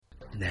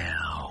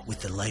Now,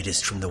 with the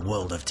latest from the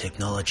world of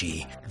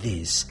technology,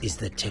 this is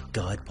the Tech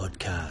Guide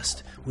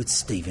Podcast with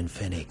Stephen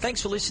Fennick.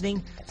 Thanks for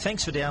listening.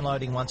 Thanks for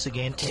downloading once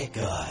again. Tech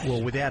Guide.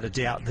 Well, without a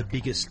doubt, the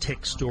biggest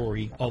tech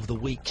story of the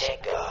week.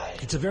 Tech Guide.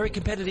 It's a very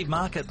competitive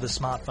market, the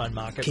smartphone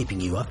market. Keeping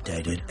you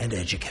updated and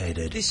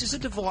educated. This is a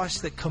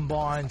device that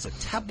combines a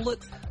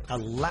tablet, a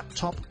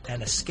laptop,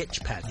 and a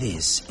sketchpad.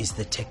 This is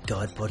the Tech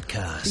Guide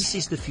Podcast. This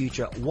is the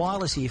future.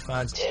 Wireless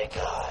earphones. Tech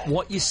Guide.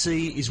 What you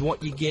see is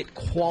what you get.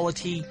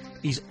 Quality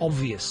is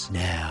obvious.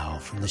 Now,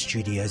 from the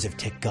studios of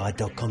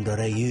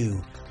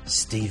techguide.com.au,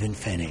 Stephen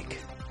Fennick.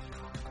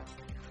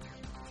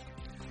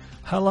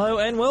 Hello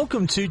and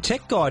welcome to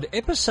Tech Guide,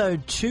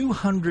 episode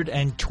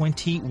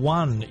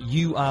 221.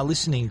 You are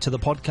listening to the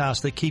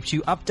podcast that keeps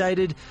you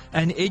updated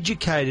and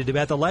educated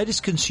about the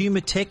latest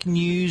consumer tech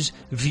news,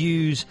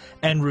 views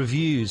and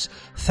reviews.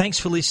 Thanks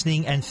for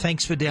listening and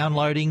thanks for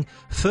downloading.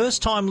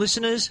 First-time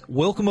listeners,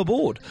 welcome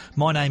aboard.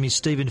 My name is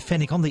Stephen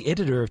Fennick. I'm the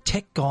editor of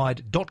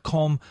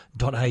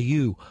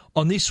techguide.com.au.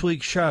 On this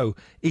week's show,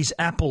 is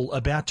Apple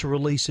about to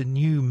release a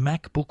new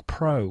MacBook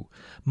Pro?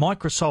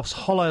 Microsoft's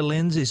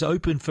Hololens is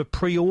open for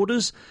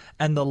pre-orders,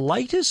 and the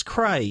latest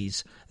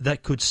craze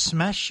that could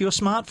smash your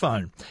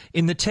smartphone.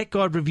 In the Tech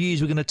Guide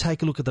reviews, we're going to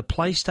take a look at the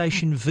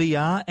PlayStation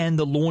VR and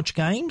the launch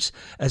games,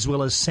 as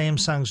well as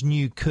Samsung's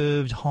new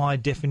curved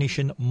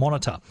high-definition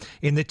monitor.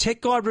 In the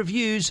Tech Guide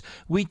reviews,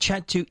 we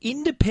chat to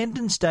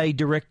Independence Day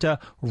director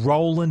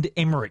Roland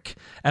Emmerich,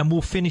 and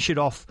we'll finish it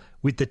off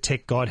with the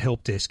Tech Guide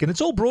Help Desk. And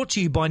it's all brought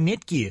to you by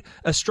Netgear,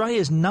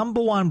 Australia's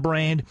 #1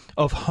 brand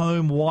of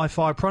home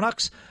Wi-Fi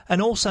products,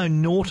 and also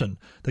Norton,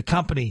 the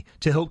company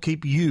to help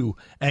keep you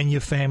and your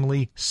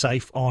family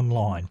safe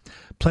online.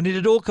 Plenty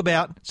to talk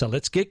about, so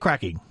let's get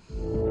cracking.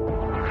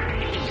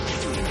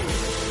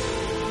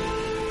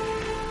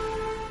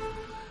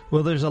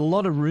 Well, there's a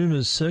lot of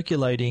rumours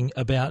circulating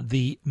about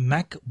the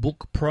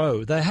MacBook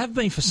Pro. They have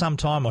been for some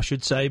time, I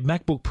should say.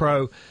 MacBook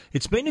Pro,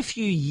 it's been a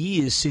few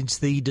years since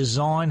the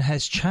design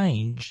has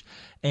changed,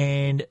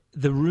 and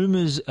the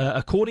rumours,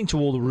 according to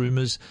all the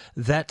rumours,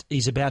 that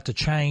is about to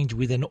change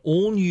with an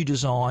all-new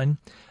design,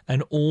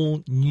 an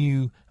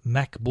all-new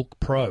MacBook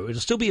Pro. It'll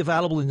still be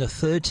available in the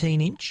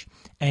 13-inch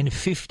and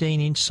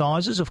 15-inch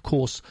sizes, of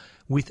course,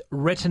 with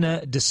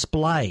Retina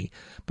display.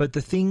 But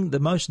the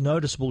most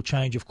noticeable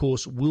change, of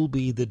course, will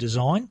be the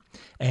design.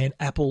 And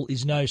Apple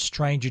is no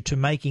stranger to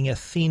making a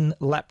thin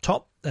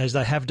laptop, as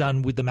they have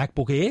done with the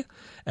MacBook Air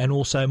and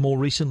also more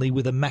recently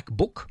with a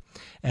MacBook.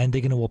 And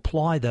they're going to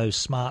apply those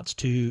smarts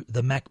to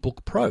the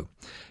MacBook Pro.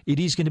 It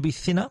is going to be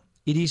thinner.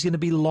 It is going to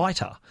be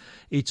lighter.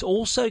 It's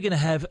also going to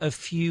have a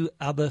few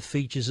other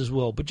features as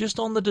well. But just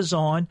on the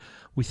design,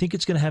 we think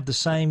it's going to have the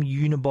same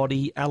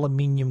unibody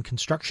aluminium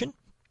construction.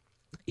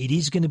 It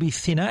is going to be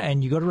thinner,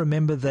 and you've got to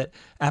remember that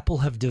Apple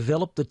have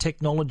developed the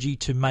technology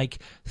to make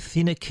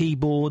thinner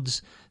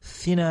keyboards,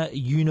 thinner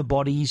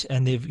unibodies,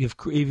 and they've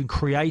even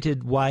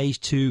created ways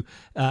to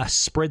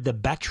spread the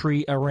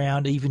battery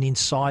around even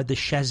inside the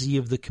chassis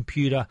of the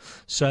computer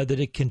so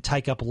that it can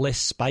take up less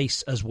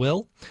space as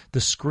well.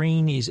 The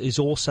screen is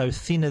also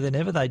thinner than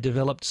ever. They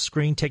developed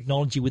screen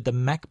technology with the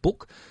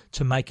MacBook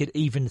to make it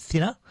even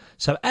thinner.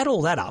 So add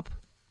all that up,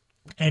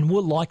 and we're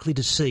likely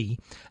to see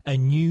a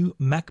new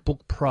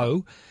MacBook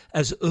Pro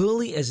as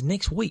early as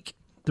next week.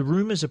 The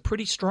rumours are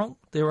pretty strong.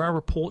 There are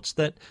reports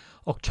that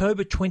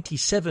October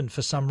 27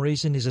 for some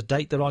reason is a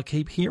date that I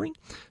keep hearing.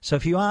 So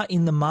if you are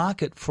in the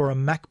market for a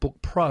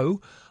MacBook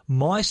Pro,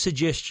 my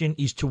suggestion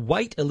is to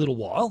wait a little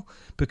while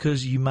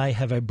because you may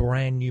have a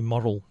brand new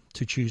model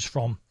to choose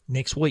from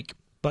next week.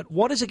 But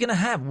what is it going to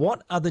have?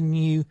 What are the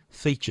new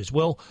features?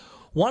 Well,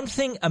 one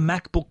thing a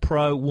MacBook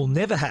Pro will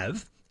never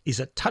have is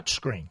a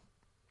touchscreen.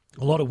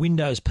 A lot of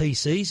Windows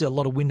PCs, a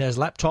lot of Windows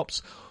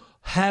laptops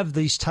have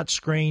this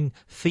touchscreen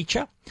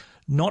feature,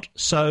 not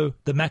so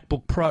the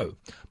MacBook Pro.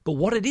 But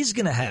what it is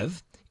going to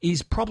have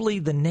is probably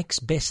the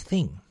next best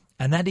thing,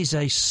 and that is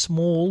a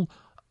small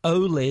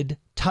OLED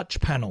touch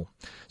panel.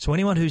 So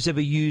anyone who's ever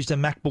used a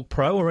MacBook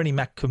Pro or any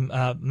Mac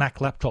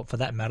laptop for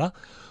that matter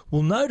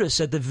will notice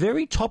at the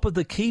very top of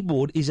the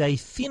keyboard is a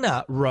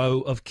thinner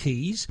row of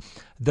keys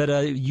that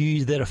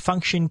are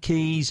function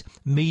keys,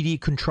 media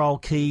control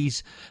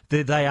keys.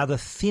 They are the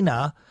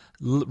thinner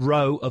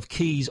row of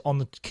keys on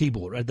the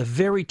keyboard at the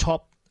very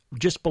top,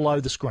 just below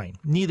the screen,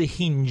 near the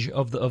hinge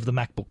of the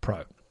MacBook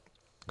Pro.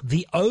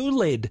 The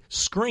OLED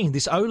screen,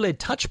 this OLED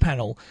touch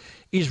panel,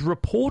 is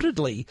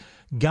reportedly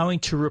going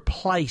to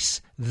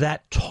replace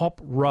that top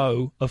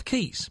row of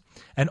keys.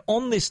 And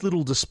on this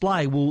little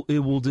display, it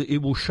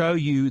will show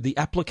you the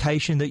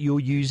application that you're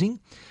using.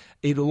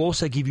 It'll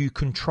also give you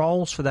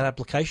controls for that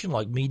application,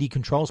 like media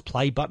controls,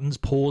 play buttons,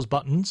 pause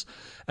buttons,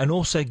 and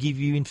also give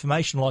you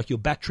information like your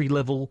battery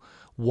level,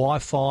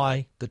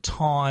 Wi-Fi, the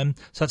time.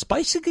 So it's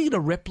basically to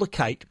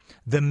replicate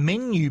the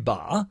menu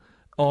bar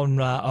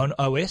on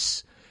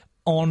OS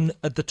on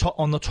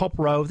the top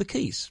row of the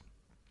keys.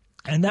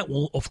 And that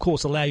will, of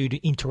course, allow you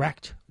to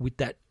interact with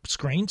that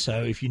screen.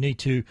 So if you need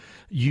to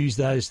use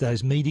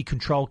those media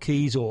control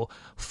keys or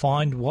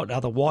find what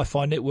other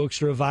Wi-Fi networks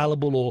are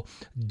available or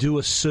do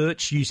a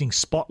search using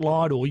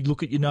Spotlight or you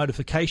look at your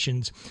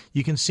notifications,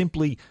 you can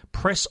simply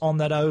press on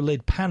that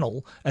OLED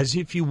panel as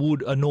if you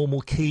would a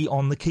normal key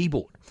on the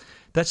keyboard.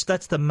 That's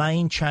the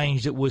main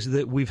change that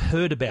we've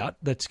heard about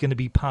that's going to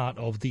be part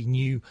of the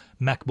new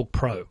MacBook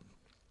Pro.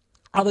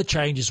 Other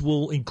changes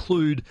will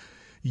include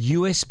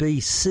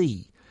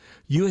USB-C.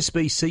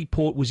 USB-C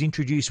port was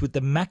introduced with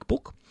the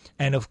MacBook,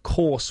 and of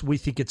course we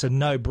think it's a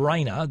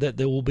no-brainer that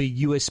there will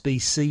be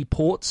USB-C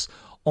ports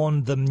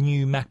on the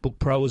new MacBook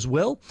Pro as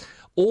well.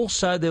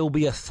 Also, there will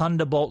be a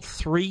Thunderbolt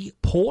 3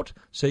 port,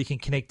 so you can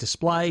connect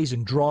displays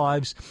and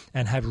drives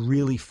and have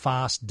really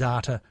fast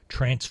data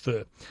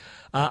transfer.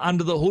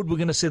 Under the hood, we're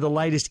going to see the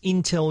latest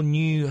Intel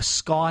new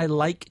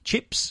Skylake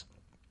chips,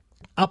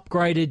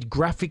 upgraded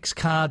graphics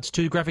cards,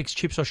 2 graphics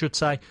chips, I should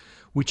say,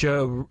 which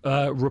are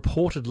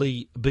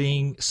reportedly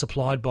being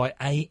supplied by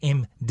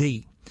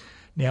AMD.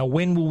 Now,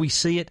 when will we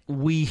see it?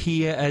 We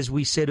hear, as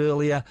we said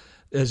earlier,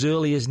 as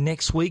early as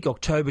next week.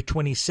 October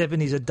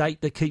 27 is a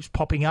date that keeps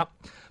popping up,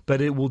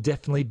 but it will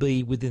definitely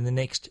be within the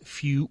next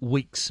few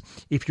weeks.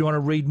 If you want to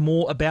read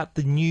more about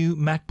the new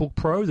MacBook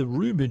Pro, the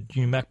rumoured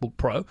new MacBook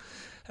Pro,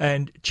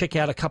 and check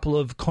out a couple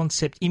of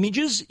concept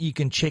images, you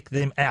can check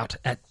them out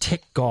at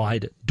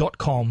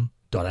techguide.com.au.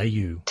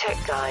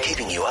 Tech Guide.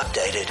 Keeping you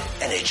updated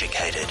and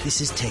educated.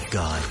 This is Tech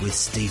Guide with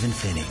Stephen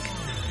Fennick.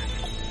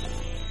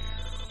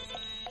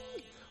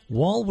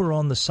 While we're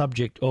on the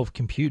subject of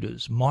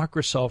computers,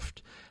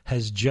 Microsoft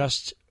has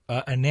just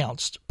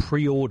announced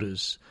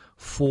pre-orders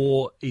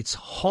for its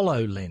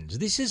Hololens.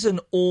 This is an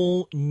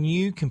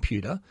all-new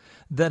computer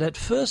that at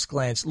first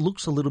glance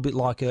looks a little bit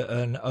like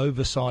an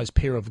oversized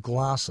pair of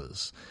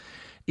glasses.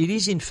 It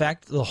is, in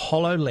fact, the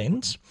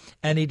Hololens,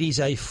 and it is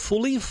a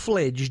fully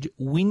fledged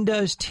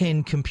Windows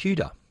 10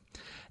 computer.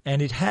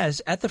 And it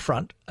has, at the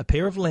front, a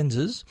pair of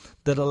lenses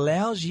that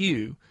allows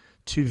you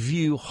to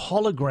view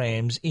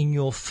holograms in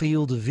your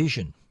field of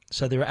vision.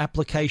 So there are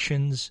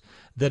applications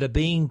that are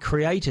being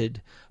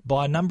created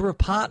by a number of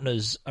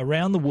partners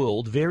around the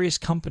world, various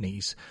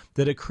companies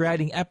that are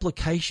creating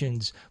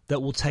applications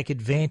that will take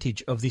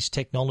advantage of this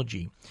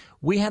technology.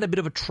 We had a bit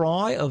of a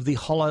try of the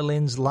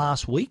HoloLens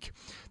last week.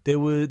 There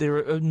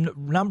are a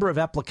number of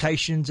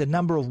applications, a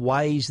number of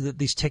ways that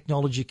this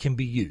technology can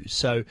be used.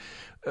 So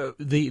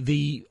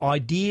the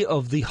idea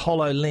of the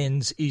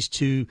HoloLens is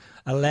to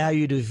allow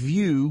you to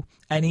view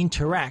and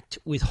interact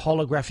with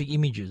holographic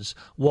images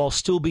while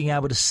still being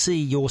able to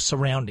see your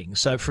surroundings.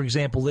 So, for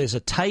example, there's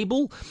a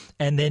table,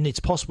 and then it's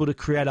possible to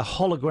create a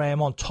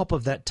hologram on top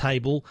of that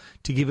table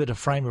to give it a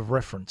frame of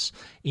reference.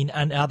 In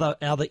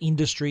other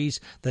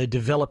industries, they're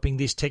developing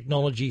this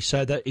technology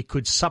so that it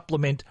could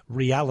supplement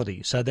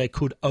reality. So they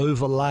could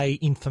overlay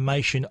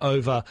information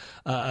over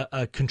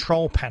a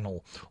control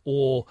panel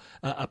or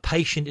a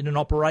patient in an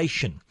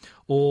operation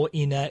or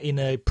in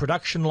a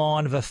production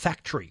line of a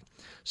factory.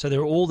 So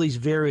there are all these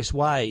various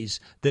ways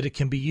that it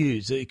can be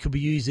used. It could be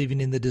used even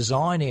in the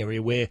design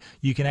area where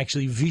you can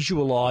actually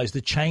visualize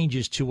the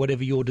changes to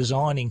whatever you're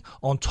designing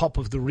on top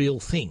of the real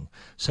thing.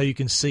 So you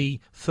can see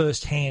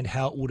firsthand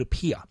how it would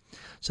appear.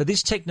 So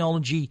this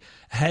technology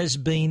has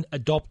been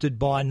adopted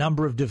by a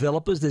number of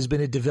developers. There's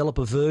been a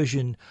developer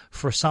version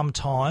for some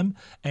time,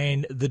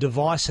 and the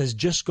device has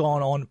just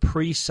gone on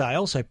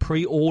pre-sale. So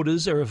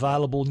pre-orders are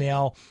available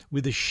now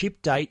with a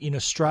ship date in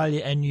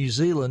Australia and New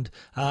Zealand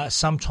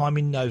sometime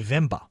in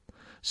November.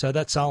 So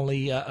that's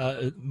only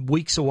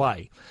weeks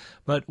away.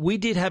 But we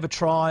did have a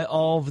try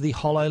of the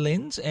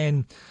HoloLens,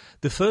 and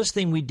the first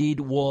thing we did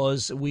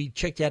was we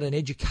checked out an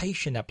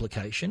education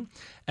application,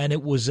 and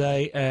it was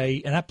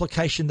an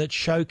application that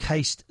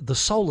showcased the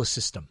solar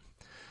system.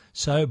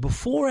 So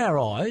before our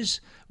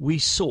eyes, we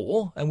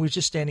saw, and we were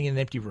just standing in an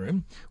empty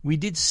room, we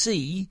did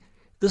see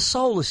the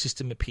solar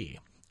system appear.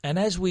 And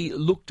as we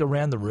looked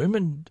around the room,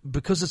 and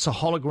because it's a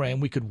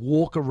hologram, we could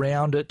walk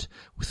around it,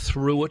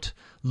 through it,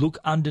 look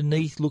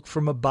underneath, look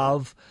from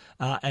above,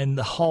 and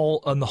the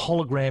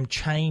hologram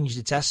changed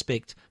its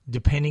aspect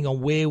depending on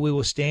where we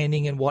were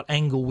standing and what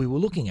angle we were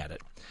looking at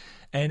it.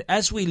 And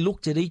as we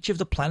looked at each of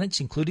the planets,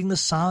 including the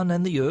Sun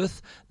and the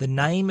Earth, the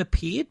name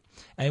appeared,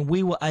 and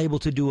we were able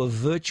to do a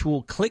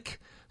virtual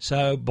click.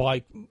 So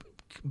by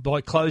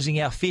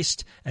closing our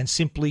fist and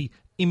simply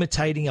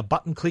imitating a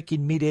button click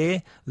in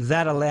midair,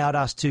 that allowed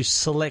us to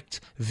select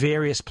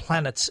various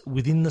planets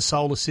within the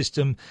solar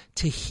system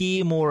to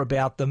hear more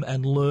about them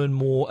and learn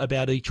more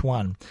about each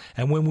one.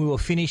 And when we were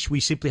finished, we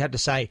simply had to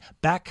say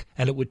back,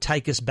 and it would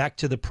take us back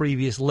to the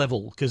previous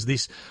level, because the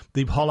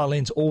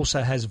HoloLens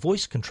also has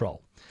voice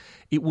control.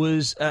 It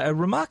was a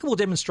remarkable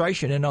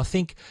demonstration, and I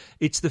think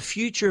it's the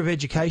future of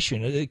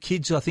education.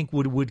 Kids, I think,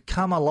 would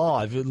come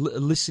alive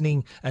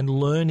listening and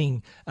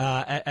learning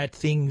at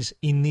things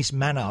in this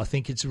manner. I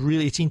think it's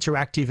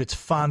interactive, it's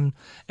fun,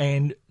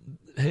 and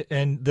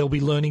they'll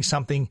be learning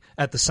something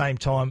at the same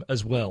time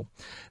as well.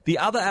 The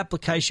other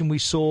application we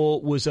saw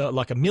was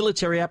like a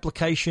military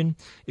application.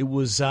 It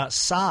was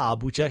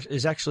Saab, which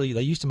is actually,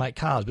 they used to make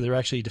cars, but they're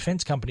actually a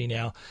defense company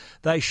now.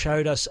 They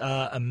showed us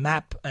a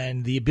map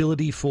and the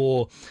ability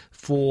for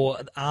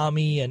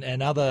Army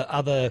and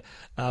other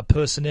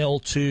personnel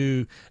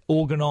to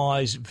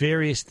organise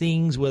various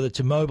things, whether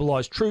to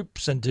mobilise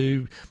troops and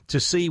to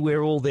see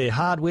where all their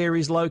hardware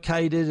is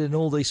located and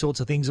all these sorts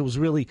of things. It was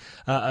really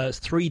a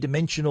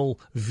three-dimensional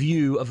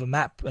view of a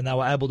map, and they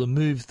were able to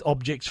move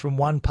objects from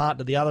one part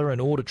to the other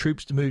and order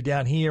troops to move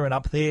down here and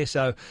up there.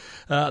 So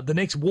the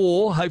next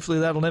war, hopefully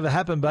that'll never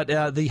happen, but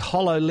the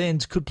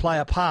Hololens could play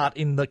a part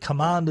in the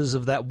commanders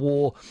of that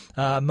war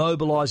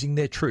mobilising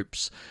their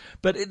troops.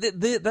 But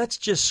that's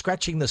just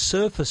scratching the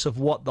surface of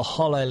what the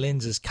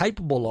HoloLens is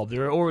capable of.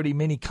 There are already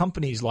many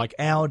companies like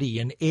Audi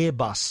and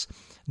Airbus,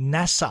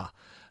 NASA,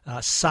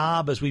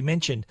 Saab, as we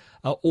mentioned,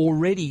 are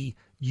already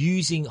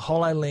using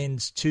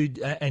HoloLens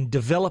and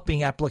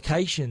developing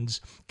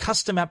applications,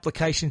 custom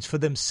applications for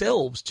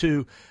themselves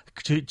to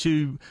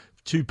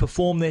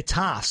perform their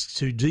tasks,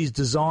 to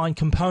design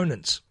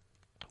components.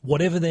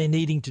 Whatever they're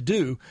needing to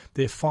do,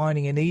 they're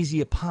finding an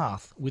easier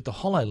path with the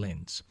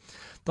HoloLens.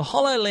 The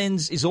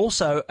HoloLens is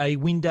also a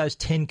Windows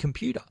 10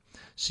 computer,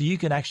 so you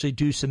can actually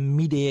do some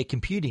mid-air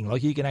computing.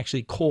 Like you can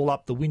actually call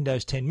up the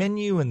Windows 10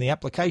 menu and the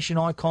application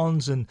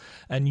icons and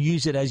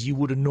use it as you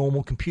would a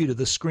normal computer.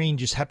 The screen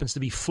just happens to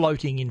be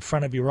floating in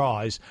front of your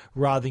eyes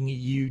rather than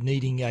you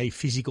needing a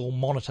physical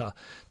monitor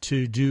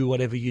to do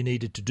whatever you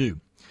needed to do.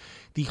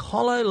 The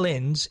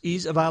HoloLens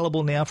is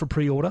available now for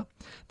pre-order.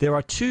 There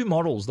are two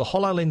models, the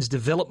HoloLens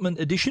Development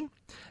Edition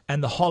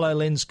and the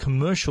HoloLens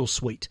Commercial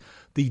Suite.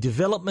 The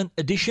Development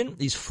Edition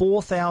is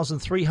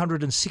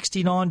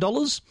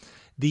 $4,369.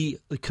 The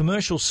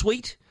Commercial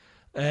Suite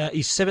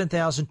is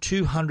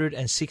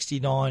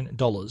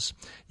 $7,269.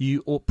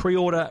 You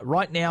pre-order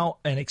right now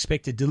and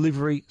expect a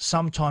delivery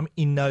sometime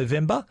in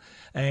November.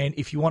 And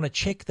if you want to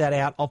check that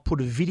out, I'll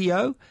put a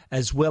video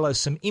as well as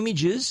some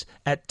images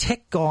at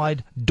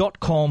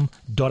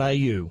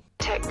techguide.com.au.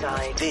 Tech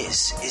Guide.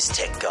 This is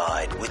Tech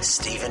Guide with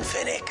Stephen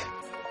Fennick.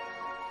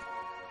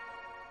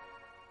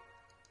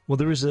 Well,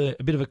 there is a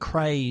bit of a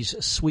craze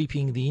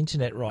sweeping the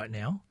internet right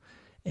now.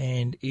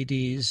 And it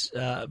is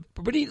a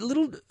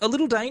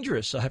little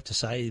dangerous, I have to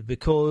say,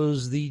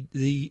 because there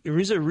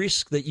is a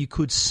risk that you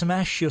could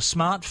smash your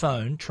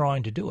smartphone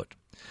trying to do it.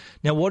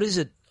 Now, what is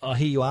it, I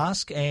hear you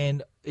ask?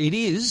 And it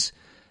is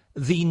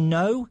the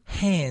no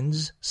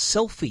hands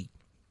selfie.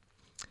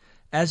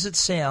 As it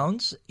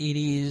sounds, it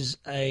is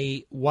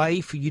a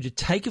way for you to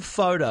take a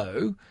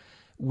photo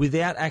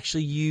without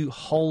actually you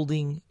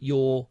holding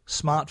your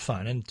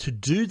smartphone. And to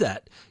do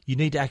that, you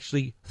need to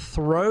actually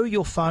throw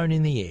your phone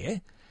in the air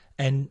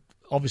and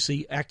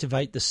obviously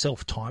activate the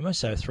self timer,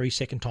 so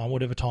 3-second timer,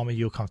 whatever timer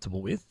you're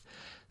comfortable with.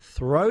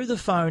 Throw the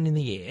phone in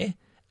the air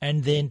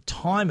and then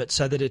time it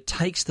so that it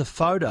takes the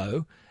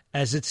photo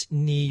as it's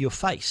near your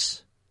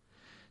face.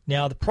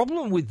 Now, the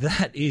problem with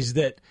that is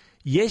that,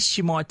 yes,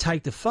 you might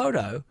take the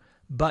photo,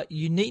 but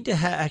you need to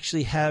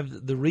actually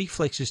have the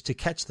reflexes to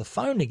catch the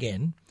phone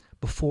again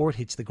before it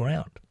hits the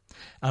ground.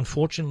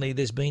 Unfortunately,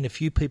 there's been a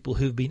few people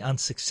who've been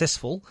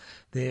unsuccessful,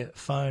 their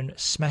phone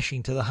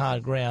smashing to the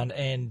hard ground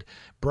and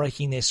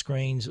breaking their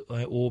screens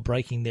or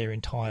breaking their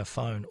entire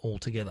phone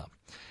altogether.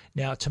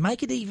 Now, to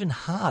make it even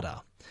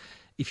harder,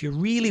 if you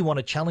really want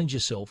to challenge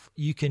yourself,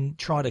 you can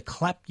try to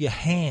clap your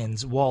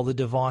hands while the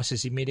device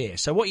is in midair.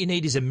 So what you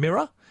need is a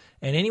mirror,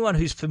 and anyone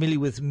who's familiar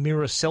with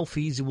mirror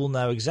selfies will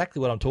know exactly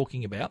what I'm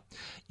talking about.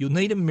 You'll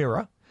need a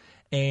mirror,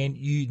 and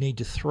you need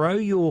to throw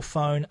your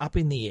phone up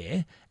in the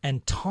air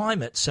and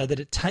time it so that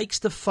it takes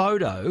the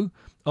photo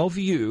of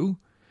you.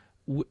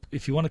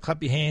 If you want to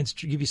clap your hands,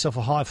 give yourself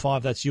a high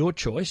five, that's your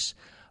choice.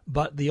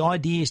 But the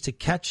idea is to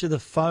capture the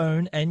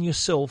phone and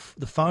yourself,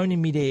 the phone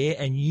in midair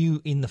and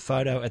you in the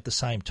photo at the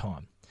same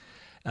time.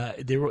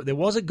 There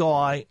was a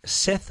guy,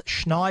 Seth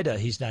Schneider,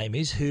 his name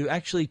is, who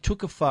actually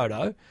took a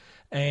photo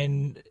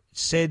and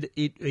said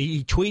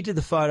he tweeted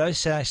the photo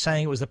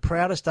saying it was the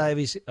proudest day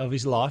of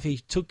his life. He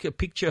took a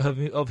picture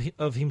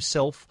of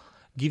himself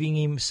giving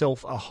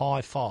himself a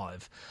high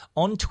five.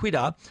 On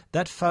Twitter,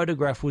 that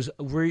photograph was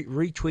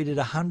retweeted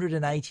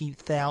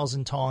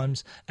 180,000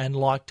 times and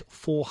liked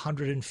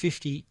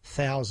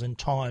 450,000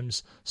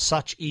 times.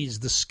 Such is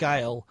the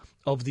scale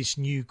of this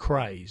new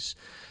craze.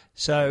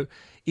 So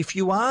if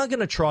you are going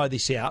to try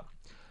this out,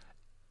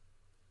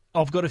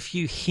 I've got a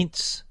few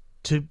hints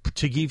to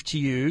give to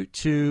you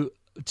to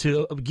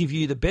give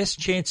you the best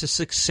chance of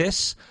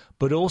success,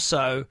 but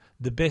also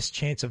the best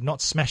chance of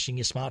not smashing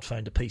your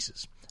smartphone to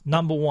pieces.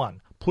 Number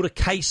one, put a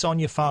case on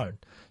your phone.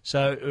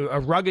 So a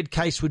rugged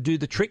case would do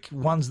the trick.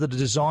 Ones that are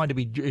designed to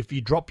be, if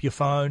you drop your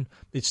phone,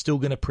 it's still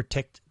going to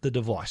protect the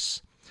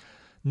device.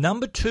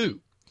 Number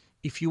two,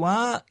 if you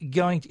are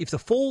going, if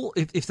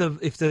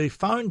the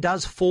phone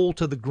does fall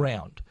to the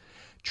ground,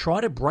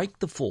 try to break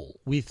the fall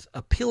with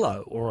a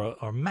pillow or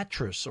a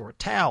mattress or a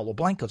towel or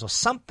blankets or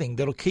something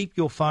that'll keep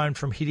your phone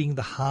from hitting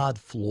the hard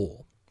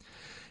floor.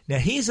 Now,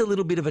 here's a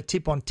little bit of a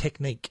tip on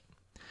technique.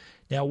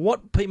 Now,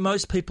 what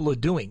most people are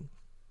doing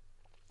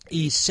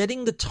is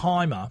setting the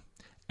timer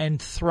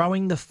and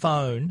throwing the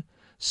phone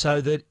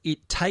so that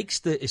it takes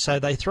so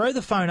they throw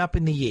the phone up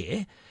in the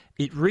air,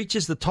 it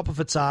reaches the top of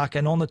its arc,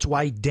 and on its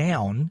way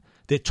down,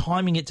 they're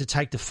timing it to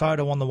take the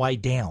photo on the way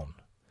down.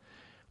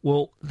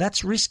 Well,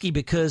 that's risky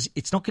because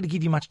it's not going to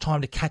give you much time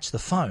to catch the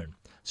phone.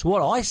 So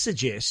what I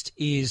suggest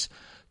is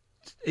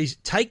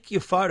take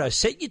your photo,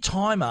 set your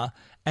timer,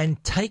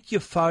 and take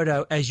your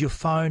photo as your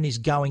phone is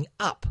going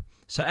up.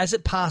 So as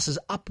it passes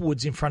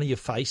upwards in front of your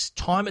face,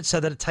 time it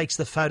so that it takes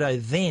the photo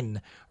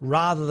then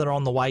rather than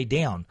on the way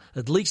down.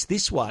 At least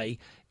this way,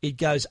 it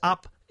goes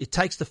up, it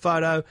takes the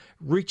photo,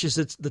 reaches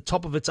the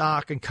top of its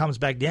arc and comes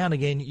back down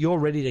again. You're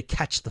ready to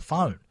catch the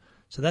phone.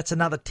 So that's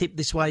another tip.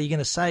 This way you're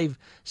going to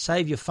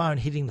save your phone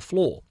hitting the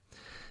floor.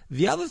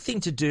 The other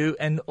thing to do,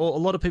 and a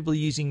lot of people are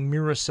using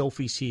mirror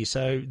selfies here,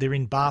 so they're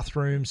in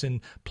bathrooms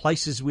and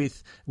places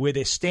where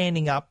they're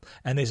standing up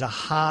and there's a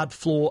hard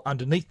floor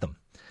underneath them.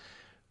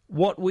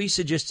 What we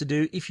suggest to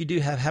do, if you do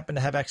happen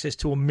to have access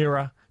to a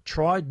mirror,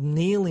 try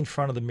kneel in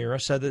front of the mirror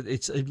so that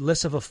it's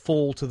less of a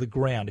fall to the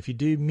ground. If you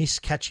do miss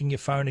catching your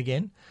phone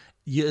again,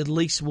 you at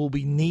least will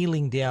be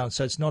kneeling down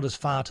so it's not as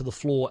far to the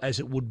floor as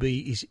it would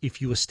be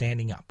if you were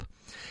standing up.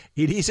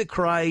 It is a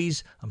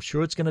craze. I'm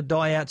sure it's going to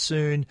die out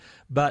soon,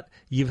 but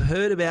you've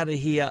heard about it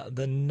here,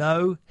 the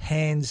no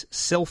hands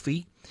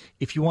selfie.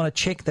 If you want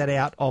to check that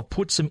out, I've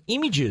put some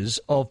images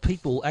of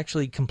people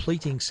actually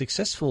completing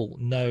successful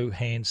no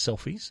hands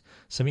selfies,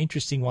 some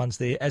interesting ones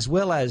there, as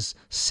well as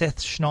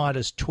Seth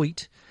Schneider's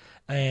tweet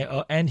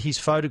and his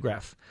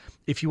photograph.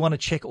 If you want to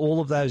check all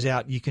of those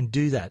out, you can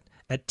do that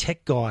at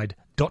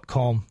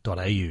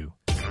techguide.com.au.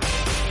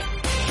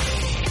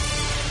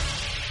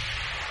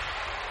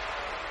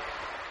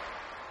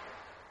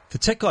 The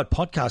Tech Guide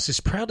podcast is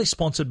proudly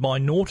sponsored by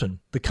Norton,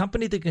 the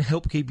company that can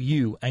help keep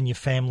you and your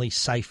family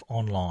safe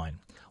online.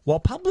 While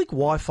public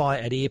Wi-Fi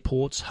at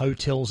airports,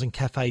 hotels and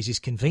cafes is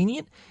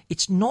convenient,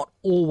 it's not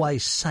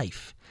always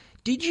safe.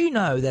 Did you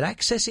know that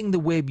accessing the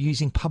web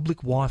using public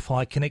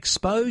Wi-Fi can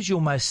expose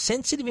your most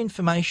sensitive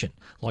information,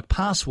 like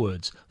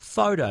passwords,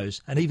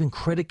 photos and even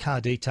credit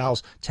card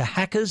details, to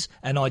hackers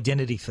and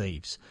identity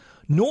thieves?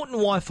 Norton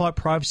Wi-Fi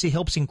Privacy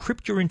helps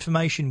encrypt your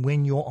information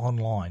when you're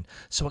online,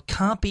 so it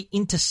can't be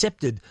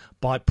intercepted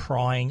by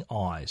prying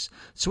eyes.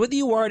 So whether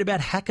you're worried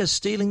about hackers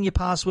stealing your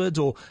passwords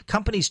or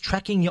companies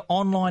tracking your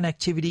online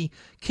activity,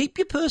 keep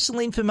your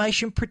personal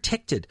information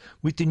protected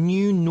with the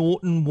new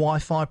Norton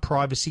Wi-Fi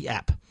Privacy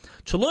app.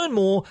 To learn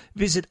more,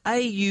 visit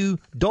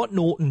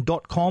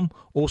au.norton.com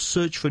or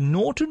search for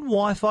Norton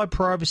Wi-Fi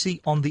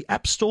Privacy on the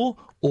App Store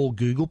or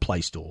Google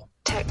Play Store.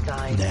 Tech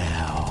Guide.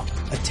 Now,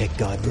 a Tech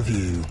Guide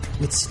review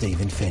with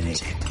Stephen Fennick.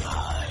 Tech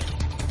Guide.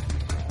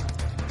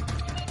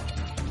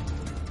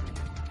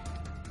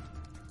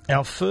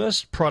 Our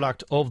first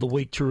product of the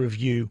week to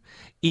review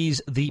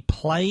is the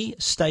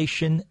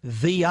PlayStation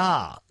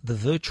VR. The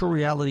virtual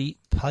reality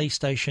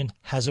PlayStation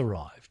has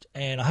arrived.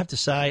 And I have to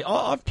say,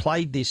 I've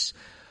played this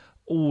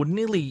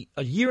nearly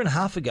a year and a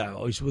half ago.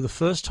 It was the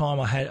first time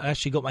I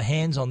actually got my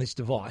hands on this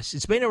device.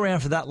 It's been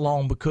around for that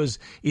long because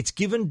it's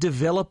given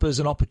developers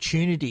an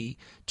opportunity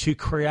to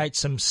create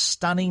some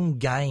stunning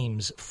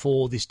games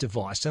for this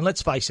device. And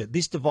let's face it,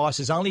 this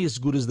device is only as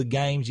good as the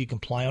games you can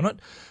play on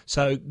it.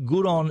 So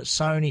good on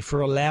Sony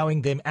for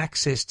allowing them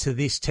access to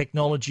this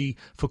technology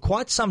for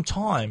quite some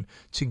time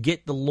to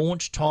get the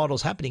launch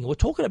titles happening. We're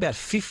talking about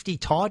 50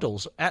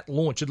 titles at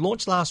launch. It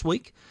launched last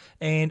week,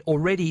 and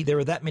already there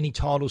are that many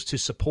titles to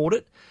support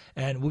it.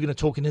 And we're going to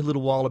talk in a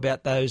little while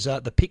about those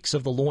the picks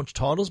of the launch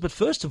titles. But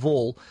first of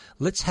all,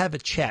 let's have a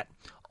chat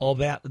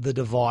about the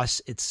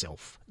device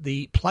itself.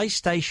 The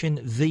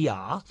PlayStation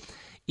VR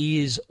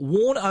is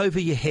worn over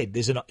your head.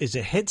 There's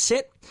a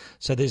headset,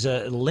 so there's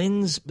a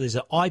lens, there's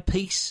an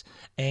eyepiece,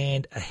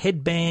 and a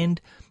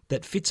headband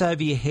that fits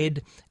over your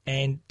head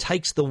and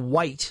takes the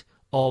weight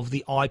of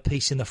the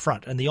eyepiece in the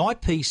front. And the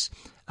eyepiece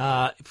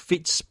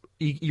fits.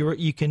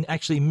 You can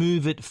actually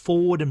move it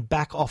forward and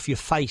back off your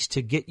face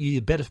to get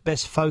you the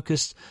best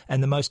focused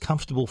and the most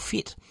comfortable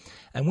fit.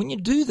 And when you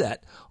do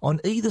that, on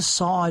either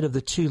side of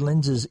the two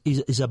lenses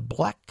is a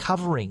black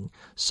covering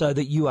so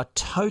that you are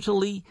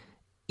totally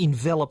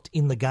enveloped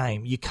in the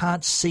game. You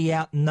can't see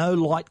out, no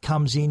light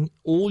comes in.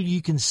 All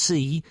you can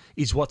see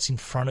is what's in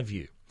front of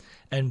you.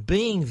 And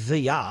being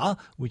VR,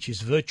 which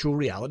is virtual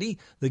reality,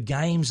 the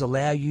games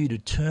allow you to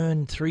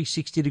turn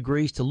 360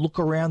 degrees to look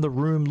around the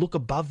room, look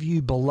above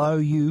you, below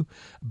you,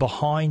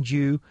 behind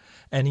you,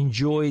 and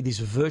enjoy this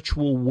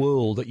virtual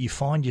world that you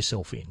find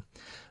yourself in.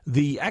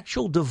 The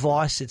actual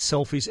device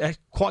itself is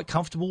quite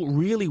comfortable,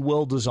 really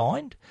well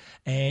designed,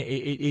 and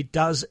it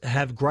does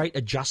have great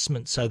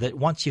adjustments so that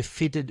once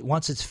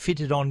it's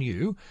fitted on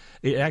you,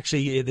 there's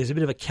a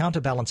bit of a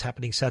counterbalance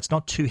happening, so it's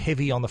not too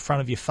heavy on the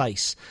front of your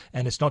face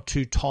and it's not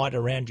too tight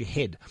around your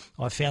head.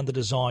 I found the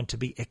design to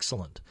be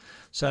excellent.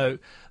 So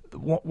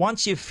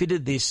once you've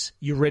fitted this,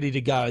 you're ready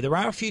to go. There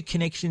are a few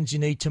connections you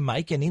need to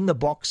make, and in the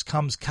box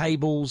comes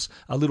cables,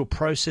 a little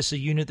processor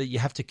unit that you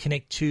have to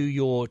connect to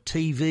your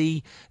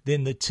TV,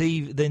 then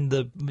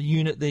the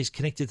unit that is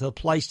connected to the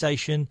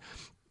PlayStation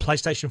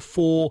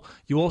 4.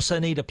 You also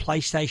need a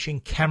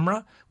PlayStation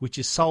camera, which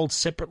is sold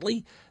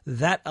separately.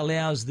 That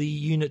allows the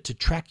unit to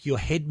track your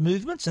head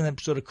movements, and that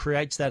sort of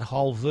creates that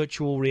whole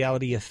virtual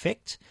reality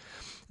effect.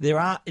 There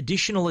are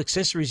additional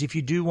accessories if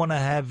you do want to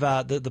have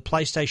the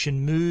PlayStation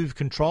Move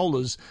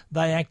controllers.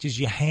 They act as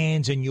your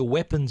hands and your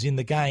weapons in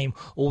the game,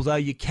 although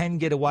you can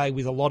get away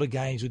with a lot of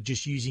games with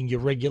just using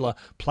your regular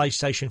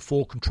PlayStation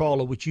 4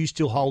 controller, which you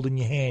still hold in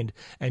your hand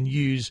and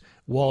use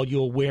while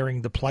you're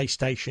wearing the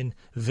PlayStation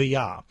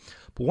VR.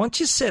 But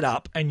once you're set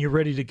up and you're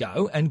ready to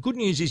go, and good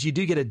news is you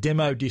do get a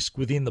demo disc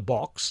within the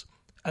box,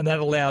 and that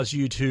allows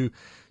you to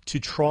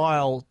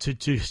trial,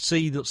 to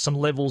see some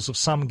levels of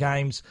some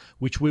games,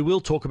 which we will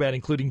talk about,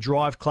 including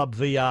Drive Club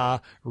VR,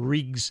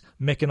 Rigs,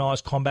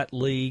 Mechanized Combat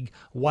League,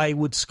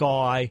 Wayward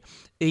Sky,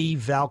 Eve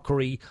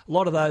Valkyrie. A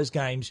lot of those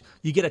games,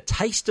 you get a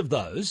taste of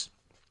those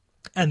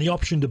and the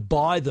option to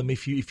buy them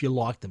if you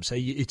like them. So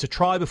it's a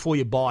try before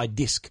you buy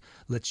disc,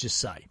 let's just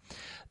say.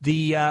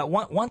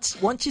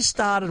 Once you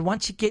started,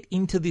 once you get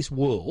into this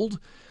world,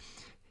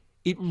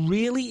 it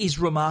really is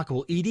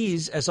remarkable. It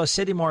is, as I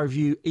said in my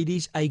review, it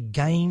is a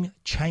game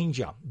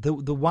changer. The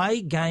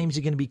way games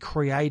are going to be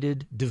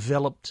created,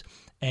 developed,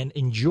 and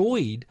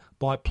enjoyed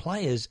by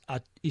players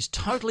is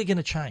totally going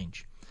to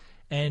change.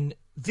 And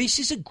this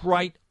is a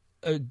great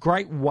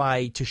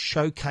way to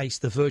showcase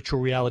the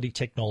virtual reality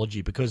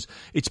technology, because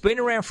it's been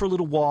around for a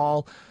little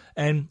while,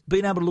 and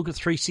being able to look at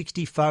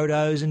 360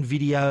 photos and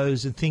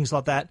videos and things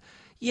like that,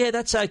 yeah,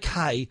 that's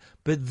okay,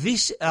 but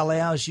this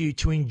allows you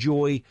to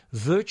enjoy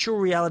virtual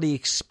reality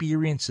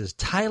experiences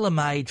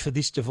tailor-made for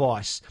this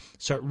device,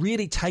 so it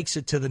really takes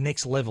it to the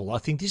next level. I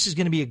think this is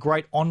going to be a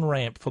great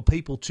on-ramp for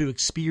people to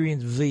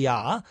experience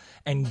VR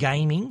and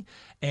gaming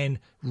and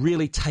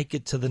really take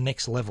it to the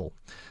next level.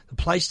 The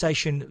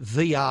PlayStation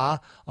VR,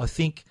 I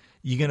think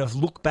you're going to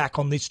look back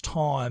on this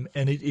time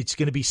and it's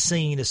going to be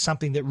seen as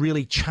something that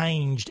really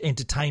changed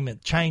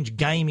entertainment, changed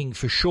gaming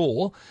for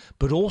sure,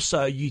 but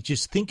also you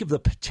just think of the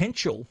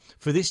potential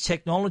for this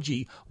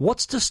technology.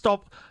 What's to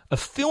stop a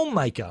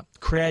filmmaker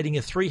creating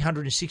a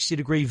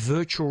 360-degree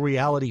virtual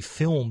reality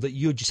film that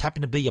you just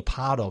happen to be a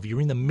part of? You're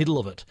in the middle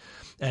of it.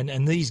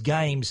 And these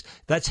games,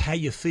 that's how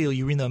you feel.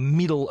 You're in the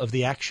middle of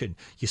the action.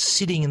 You're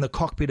sitting in the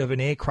cockpit of an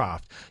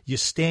aircraft. You're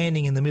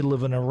standing in the middle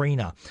of an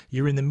arena.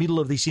 You're in the middle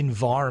of this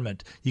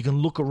environment. You can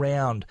look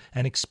around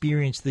and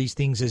experience these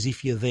things as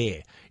if you're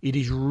there. It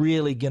is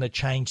really going to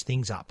change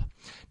things up.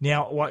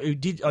 Now, I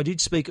did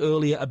speak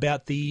earlier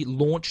about the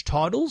launch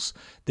titles.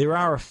 There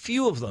are a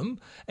few of them,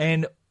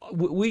 and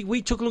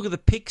we took a look at the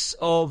pics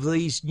of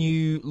these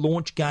new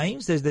launch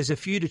games. There's a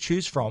few to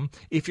choose from.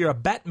 If you're a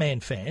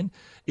Batman fan,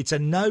 it's a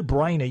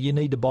no-brainer. You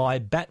need to buy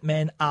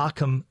Batman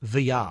Arkham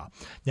VR.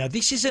 Now,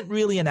 this isn't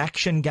really an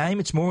action game.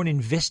 It's more an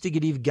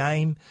investigative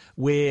game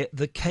where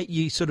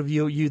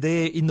you're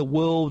there in the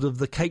world of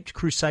the Caped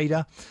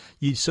Crusader.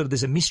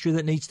 There's a mystery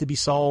that needs to be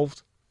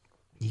solved.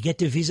 You get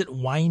to visit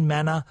Wayne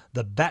Manor,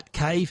 the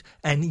Batcave,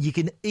 and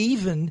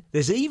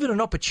there's even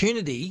an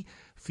opportunity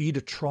for you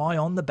to try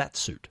on the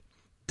Batsuit.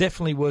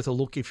 Definitely worth a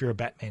look if you're a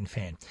Batman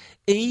fan.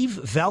 Eve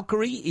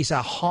Valkyrie is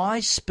a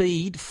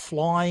high-speed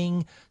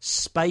flying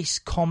space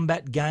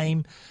combat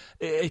game.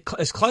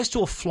 As close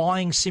to a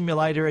flying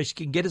simulator as you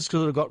can get. It's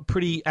got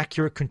pretty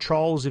accurate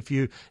controls if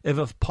you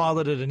ever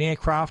piloted an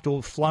aircraft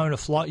or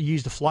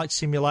used a flight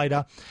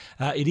simulator.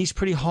 It is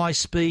pretty high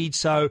speed,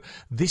 so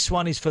this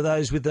one is for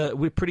those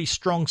with pretty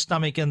strong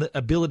stomach and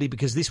ability,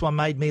 because this one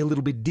made me a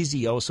little bit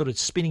dizzy. I was sort of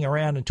spinning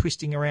around and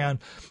twisting around,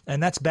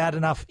 and that's bad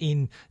enough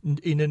in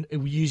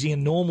using a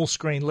normal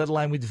screen, let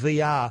alone with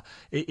VR.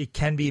 It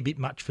can be a bit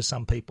much for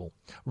some people.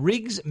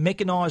 Rigs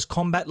Mechanized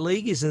Combat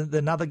League is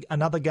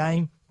another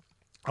game.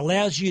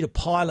 Allows you to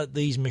pilot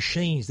these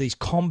machines, these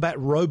combat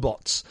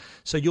robots.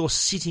 So you're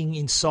sitting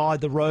inside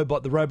the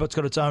robot. The robot's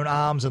got its own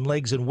arms and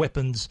legs and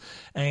weapons,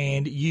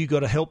 and you got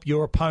to help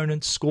your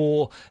opponents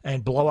score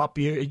and blow up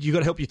you got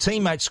to help your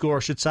teammates score, I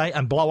should say,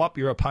 and blow up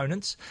your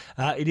opponents.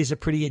 It is a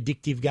pretty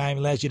addictive game. It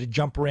allows you to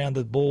jump around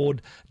the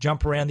board,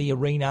 jump around the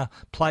arena,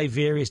 play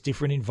various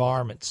different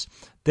environments.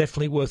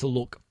 Definitely worth a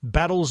look.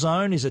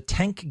 Battlezone is a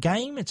tank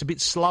game. It's a bit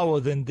slower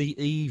than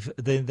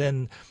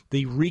than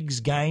the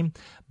Rigs game,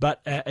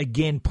 but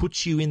again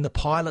puts you in the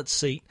pilot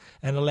seat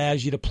and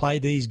allows you to play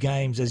these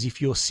games as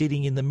if you're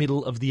sitting in the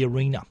middle of the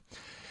arena.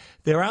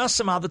 There are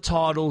some other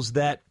titles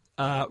that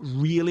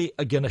really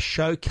are going to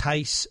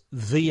showcase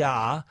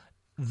VR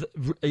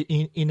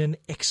in an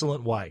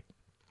excellent way.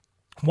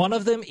 One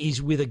of them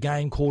is with a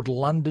game called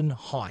London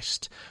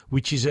Heist,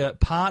 which is a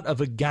part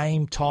of a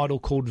game title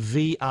called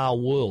VR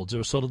Worlds.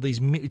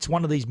 It's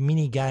one of these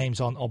mini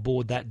games on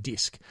board that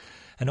disc.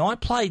 And I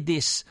played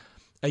this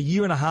a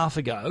year and a half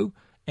ago,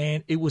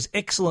 And it was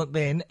excellent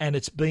then, and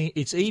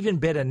it's even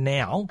better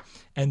now.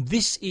 And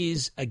this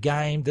is a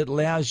game that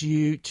allows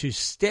you to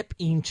step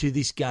into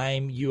this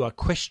game. You are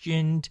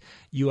questioned,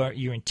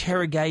 you're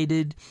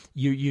interrogated,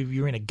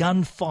 you're in a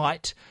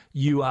gunfight,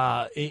 you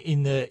are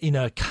in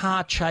a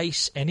car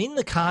chase, and in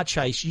the car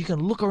chase you can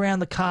look around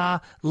the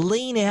car,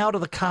 lean out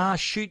of the car,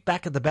 shoot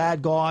back at the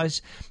bad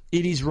guys.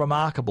 It is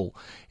remarkable.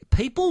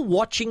 People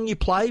watching you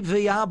play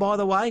VR, by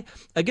the way,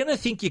 are going to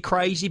think you're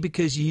crazy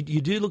because you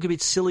do look a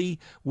bit silly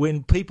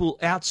when people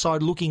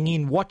outside looking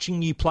in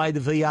watching you play the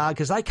VR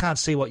because they can't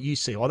see what you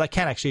see. Or they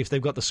can actually if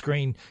they've got the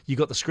screen. You've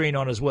got the screen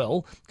on as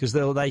well because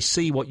they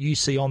see what you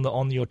see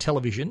on your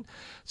television.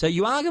 So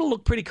you are going to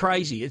look pretty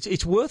crazy.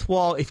 It's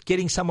worthwhile if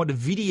getting someone to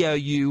video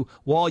you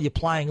while you're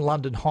playing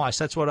London Heist.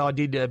 That's what I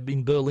did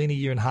in Berlin a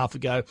year and a half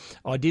ago.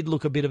 I did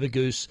look a bit of a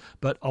goose,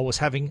 but I was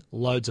having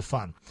loads of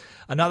fun.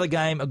 Another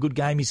game, a good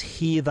game, is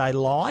Here They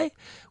Lie,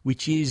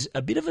 which is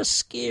a bit of a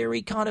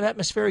scary kind of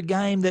atmospheric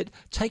game that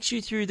takes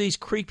you through these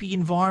creepy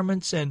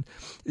environments and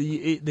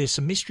there's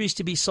some mysteries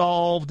to be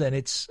solved and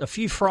it's a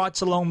few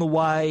frights along the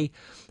way.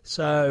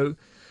 So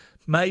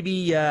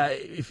maybe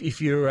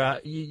if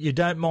you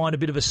don't mind a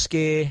bit of a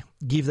scare,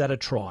 give that a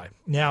try.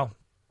 Now,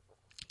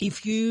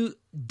 if you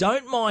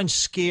don't mind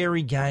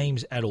scary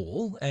games at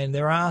all, and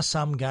there are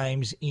some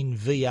games in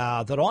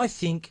VR that I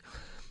think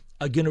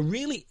are going to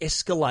really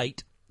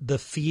escalate the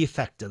fear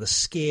factor, the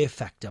scare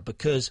factor,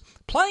 because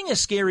playing a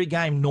scary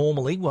game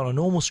normally, on a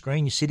normal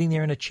screen, you're sitting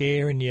there in a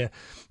chair and you're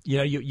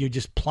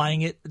just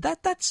playing it.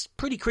 That's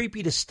pretty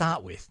creepy to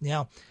start with.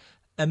 Now,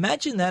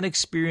 imagine that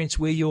experience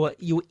where you're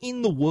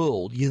in the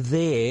world, you're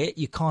there,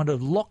 you're kind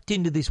of locked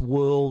into this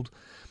world,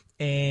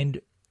 and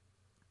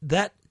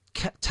that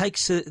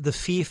takes the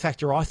fear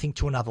factor, I think,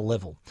 to another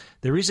level.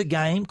 There is a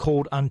game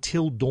called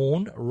Until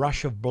Dawn: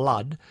 Rush of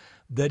Blood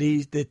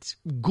that's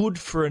good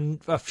for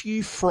a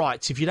few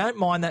frights. If you don't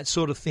mind that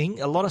sort of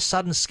thing, a lot of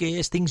sudden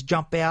scares, things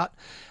jump out.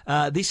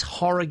 This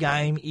horror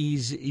game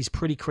is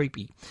pretty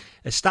creepy.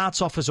 It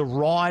starts off as a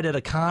ride at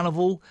a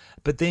carnival,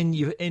 but then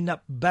you end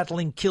up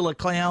battling killer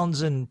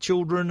clowns and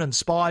children and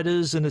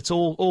spiders, and it's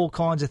all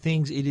kinds of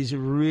things. It is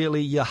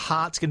really, your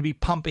heart's going to be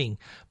pumping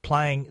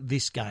playing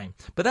this game.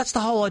 But that's the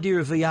whole idea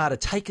of VR, to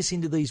take us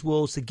into these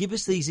worlds, to give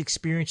us these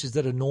experiences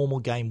that a normal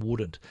game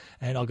wouldn't.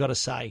 And I've got to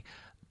say,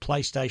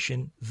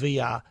 PlayStation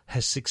VR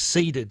has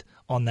succeeded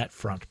on that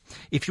front.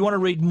 If you want to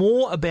read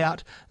more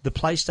about the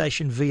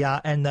PlayStation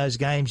VR and those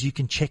games, you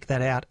can check that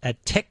out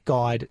at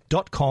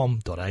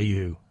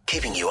techguide.com.au.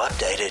 Keeping you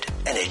updated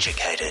and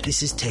educated.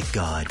 This is Tech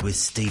Guide with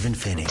Stephen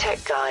Fennick.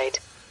 Tech Guide.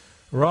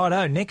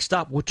 Righto, next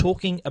up we're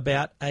talking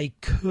about a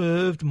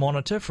curved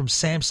monitor from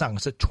Samsung.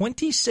 It's a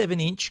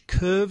 27-inch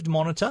curved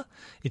monitor.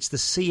 It's the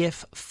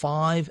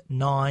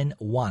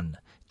CF591.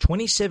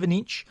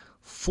 27-inch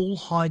full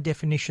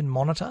high-definition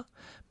monitor,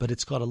 but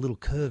it's got a little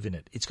curve in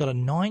it. It's got a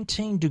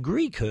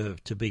 19-degree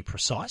curve, to be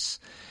precise.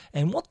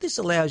 And what this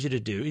allows you to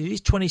do, it is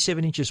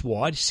 27 inches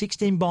wide,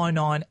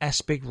 16:9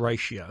 aspect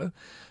ratio.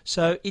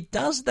 So it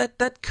does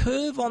that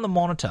curve on the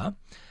monitor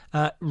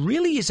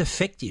really is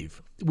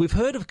effective. We've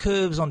heard of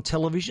curves on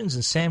televisions,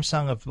 and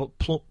Samsung have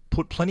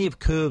put plenty of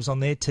curves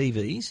on their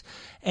TVs,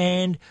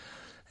 and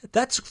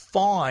that's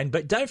fine,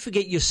 but don't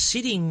forget you're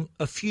sitting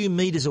a few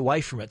metres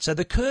away from it. So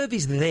the curve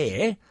is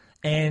there,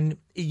 and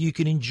you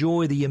can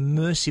enjoy the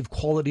immersive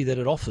quality that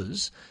it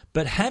offers.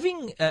 But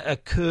having a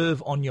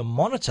curve on your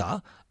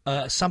monitor,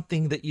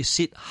 something that you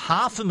sit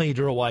half a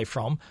metre away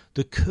from,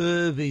 the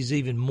curve is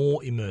even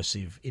more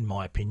immersive, in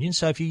my opinion.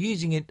 So if you're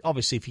using it,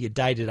 obviously, for your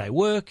day-to-day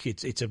work,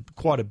 it's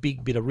quite a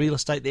big bit of real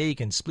estate there. You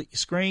can split your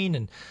screen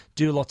and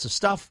do lots of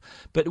stuff.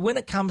 But when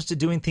it comes to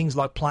doing things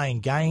like playing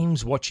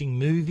games, watching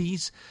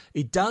movies,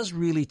 it does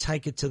really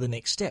take it to the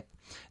next step.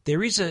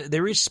 There is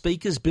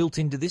speakers built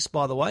into this,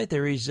 by the way.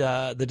 There is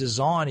the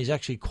design is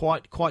actually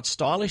quite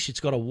stylish.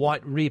 It's got a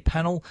white rear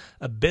panel,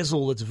 a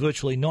bezel that's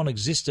virtually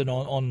non-existent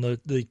on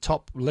the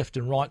top left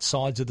and right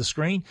sides of the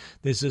screen.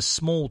 There's a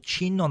small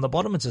chin on the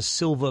bottom. It's a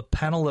silver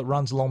panel that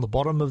runs along the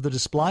bottom of the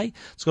display.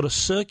 It's got a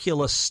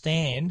circular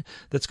stand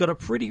that's got a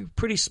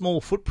pretty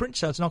small footprint,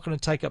 so it's not going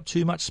to take up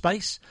too much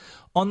space.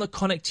 On the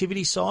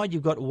connectivity side,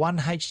 you've got one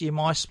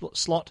HDMI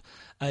slot,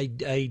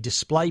 a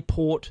display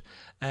port,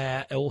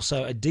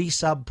 also a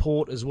D-sub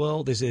port as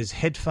well. There's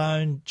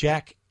headphone,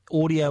 jack,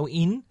 audio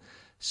in.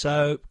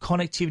 So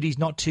connectivity is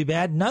not too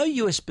bad. No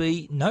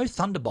USB, no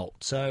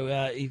Thunderbolt.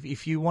 So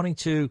if you're wanting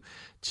to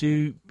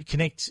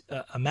connect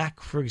a Mac,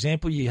 for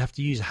example, you have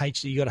to use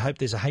you got to hope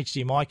there's a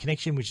HDMI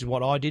connection, which is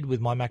what I did with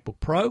my MacBook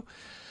Pro.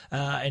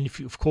 And if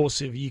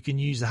you can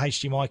use the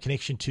HDMI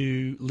connection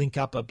to link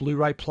up a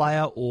Blu-ray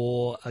player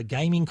or a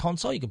gaming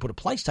console. You can put a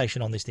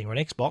PlayStation on this thing or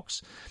an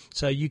Xbox.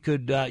 So you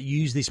could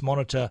use this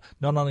monitor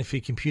not only for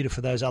your computer,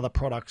 for those other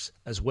products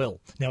as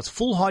well. Now, it's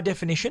full high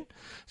definition,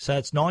 so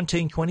it's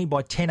 1920 by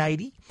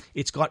 1080.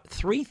 It's got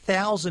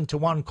 3,000 to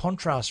 1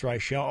 contrast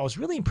ratio. I was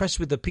really impressed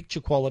with the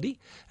picture quality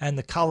and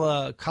the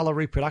color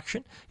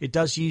reproduction. It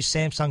does use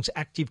Samsung's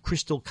active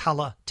crystal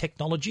color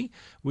technology,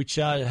 which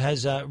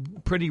has a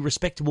pretty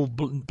respectable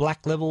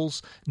black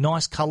levels,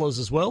 nice colours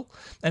as well.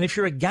 And if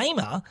you're a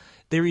gamer,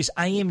 there is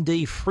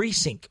AMD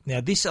FreeSync. Now,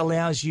 this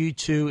allows you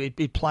to,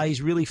 it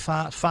plays really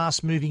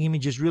fast-moving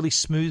images really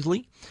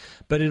smoothly,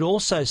 but it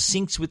also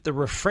syncs with the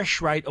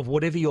refresh rate of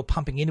whatever you're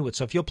pumping into it.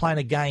 So if you're playing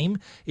a game,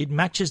 it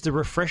matches the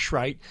refresh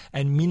rate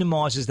and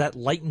minimises that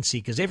latency,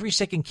 because every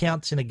second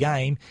counts in a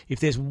game. If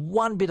there's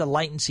one bit of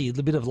latency, a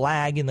little bit of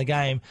lag in the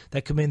game,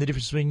 that could mean the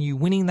difference between you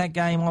winning that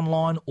game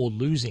online or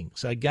losing.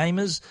 So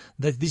gamers,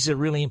 this is a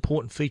really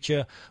important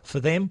feature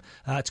for them.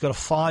 It's got a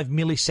 5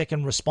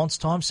 millisecond response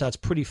time, so it's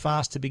pretty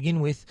fast to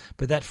begin with,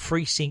 but that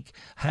FreeSync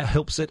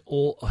helps it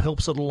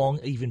along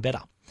even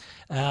better.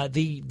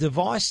 The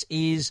device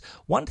is,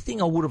 one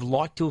thing I would have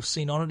liked to have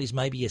seen on it is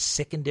maybe a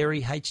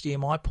secondary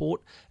HDMI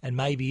port and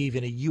maybe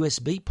even a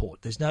USB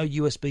port. There's no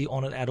USB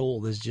on it at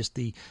all. There's just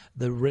the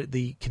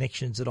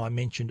connections that I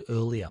mentioned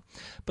earlier.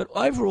 But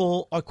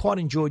overall, I quite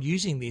enjoyed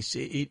using this.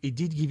 It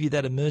did give you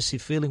that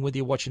immersive feeling whether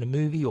you're watching a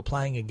movie or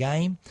playing a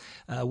game.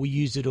 We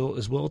used it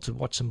as well to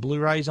watch some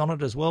Blu-rays on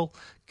it as well.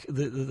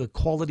 The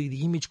quality,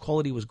 the image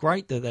quality was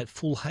great. That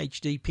full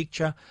HD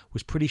picture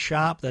was pretty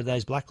sharp.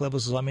 Those black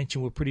levels, as I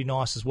mentioned, were pretty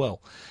nice as well.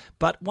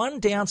 But one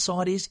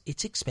downside is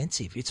it's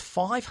expensive. It's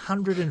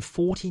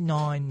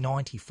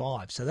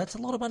 $549.95. So that's a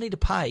lot of money to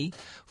pay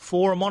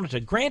for a monitor.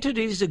 Granted,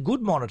 it is a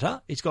good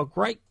monitor. It's got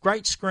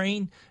great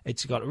screen.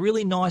 It's got a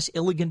really nice,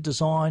 elegant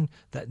design.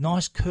 That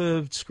nice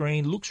curved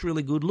screen looks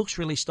really good, looks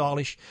really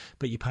stylish,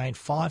 but you're paying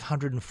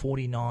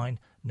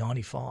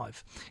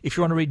 $549.95. If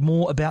you want to read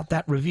more about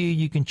that review,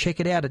 you can check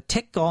it out at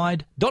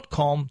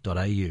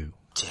techguide.com.au.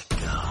 Tech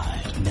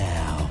Guide.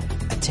 Now,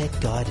 a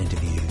Tech Guide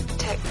interview.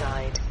 Tech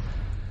Guide.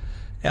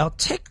 Our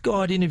Tech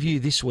Guide interview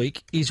this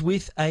week is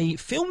with a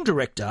film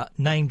director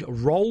named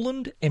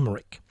Roland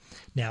Emmerich.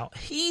 Now,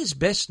 he is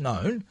best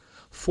known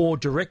for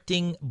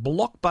directing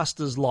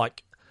blockbusters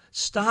like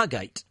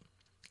Stargate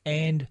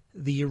and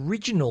the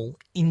original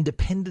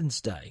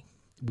Independence Day,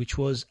 which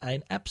was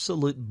an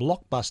absolute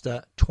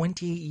blockbuster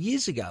 20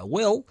 years ago.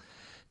 Well,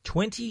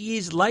 20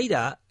 years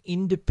later,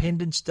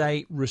 Independence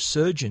Day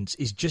Resurgence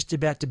is just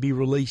about to be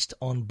released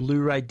on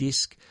Blu-ray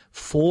disc,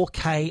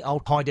 4K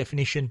high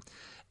definition,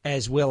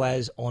 as well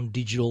as on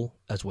digital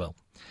as well.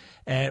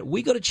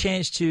 We got a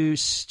chance to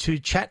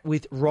chat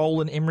with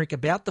Roland Emmerich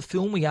about the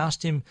film. We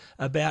asked him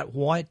about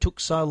why it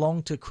took so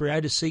long to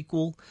create a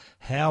sequel,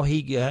 how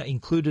he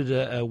included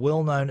a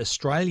well-known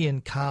Australian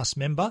cast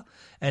member,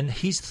 and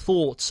his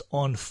thoughts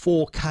on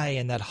 4K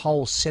and that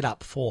whole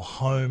setup for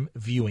home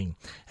viewing.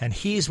 And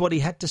here's what he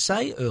had to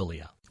say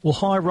earlier. Well,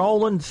 hi,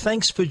 Roland.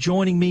 Thanks for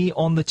joining me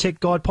on the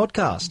Tech Guide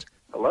podcast.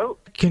 Hello.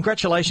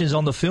 Congratulations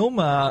on the film.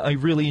 I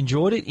really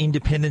enjoyed it,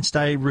 Independence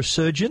Day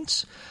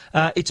Resurgence.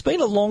 It's been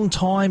a long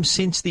time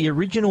since the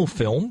original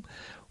film.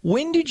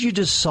 When did you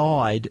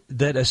decide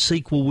that a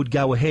sequel would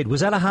go ahead?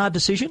 Was that a hard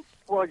decision?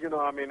 Well, it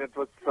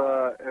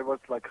was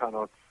like kind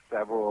of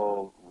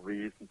several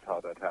reasons how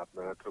that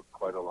happened, and it took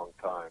quite a long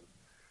time.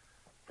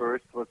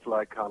 First was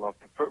like kind of,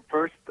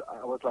 first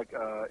I was like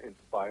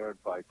inspired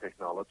by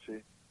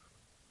technology.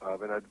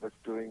 When I was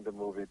doing the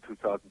movie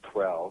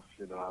 2012,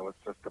 I was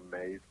just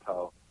amazed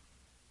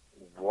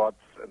what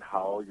and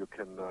how you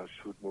can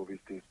shoot movies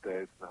these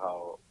days and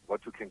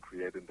what you can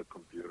create in the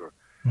computer.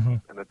 Mm-hmm.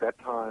 And at that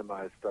time,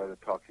 I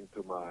started talking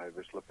to my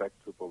visual effects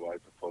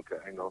supervisor,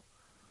 Volker Engel.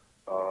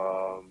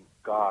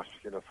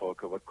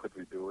 Volker, what could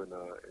we do in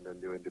a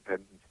new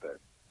Independence Day?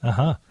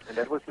 Uh-huh. And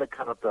that was like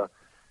kind of the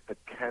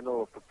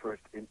kernel of the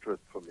first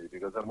interest for me,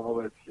 because I'm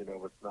always,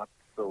 was not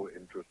so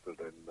interested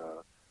in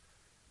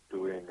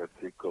doing a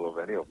sequel of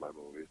any of my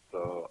movies.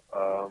 So,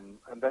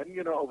 and then,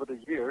 over the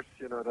years,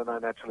 then I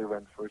naturally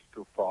went first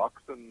to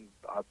Fox and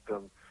asked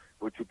them,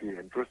 would you be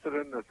interested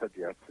in? They said,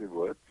 yes, we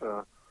would.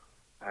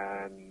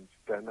 And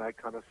then I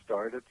kind of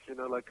started,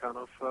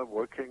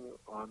 working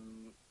on,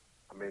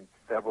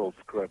 several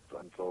scripts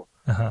until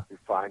we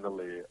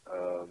finally,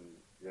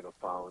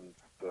 found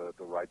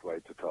the right way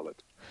to tell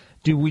it.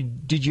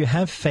 Did you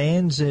have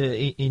fans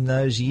in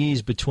those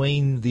years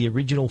between the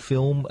original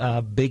film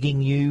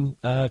begging you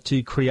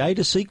to create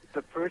a sequel?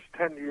 The first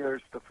 10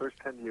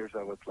 years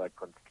I was like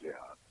constantly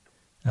asked.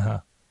 Uh-huh.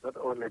 Not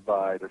only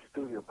by the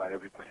studio, by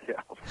everybody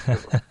else.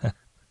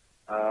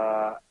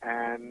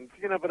 And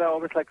but I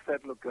always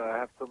said, look, I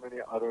have so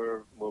many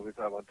other movies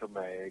I want to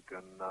make,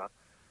 and I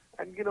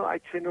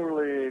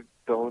generally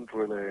don't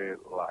really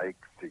like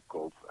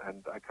sequels.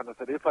 And I kind of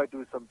said, if I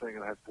do something,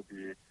 it has to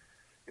be,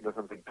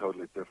 something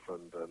totally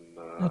different. And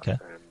okay.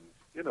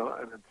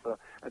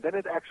 And then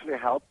it actually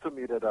helped to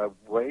me that I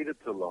waited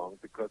too long,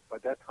 because by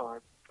that time,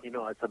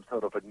 some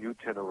sort of a new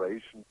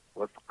generation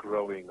was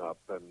growing up,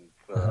 and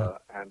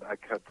I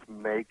could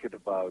make it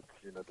about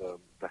the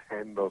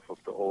handoff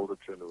of the older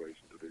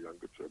generation to the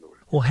younger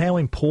generation. Well, how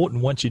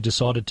important, once you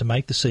decided to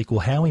make the sequel,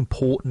 how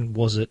important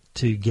was it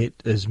to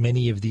get as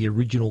many of the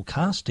original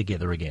cast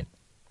together again?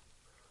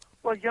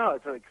 Well, yeah,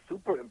 it's like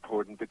super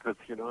important, because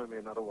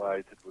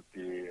otherwise it would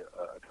be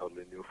a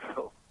totally new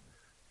film.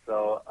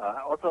 So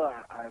also,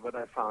 when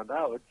I found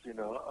out,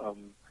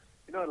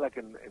 you know, like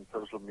in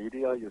social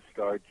media, you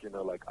start, you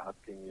know, like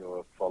asking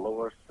your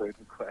followers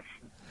certain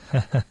questions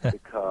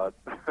because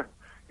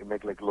you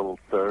make like little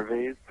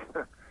surveys.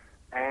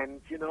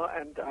 And, you know,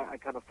 and I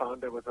kind of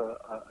found there was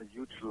a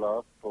huge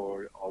love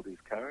for all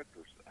these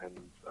characters. And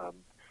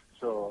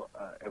so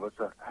it was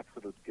an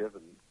absolute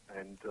given.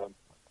 And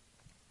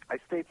I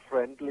stayed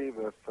friendly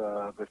with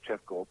Jeff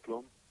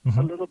Goldblum,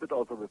 a little bit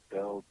also with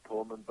Dale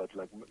Pullman, but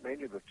like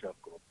mainly with Jeff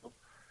Goldblum.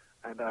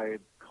 And I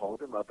called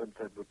him up and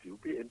said, would you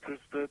be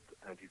interested?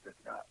 And he said,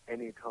 yeah,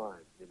 anytime.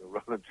 You know,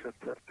 Roland just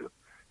has to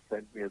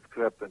send me a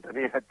script. And then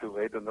he had to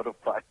wait another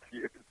 5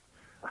 years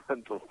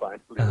until finally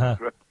the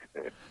script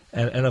came.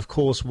 And of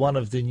course, one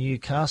of the new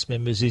cast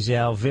members is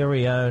our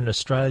very own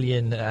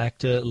Australian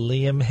actor,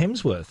 Liam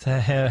Hemsworth.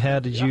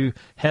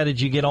 How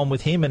did you get on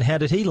with him, and how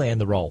did he land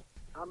the role?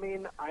 I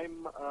mean, I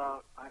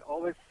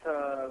always,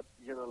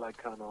 you know, like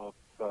kind of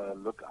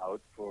look out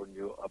for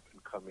new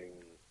up-and-coming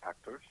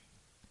actors.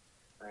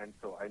 And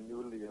so I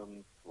knew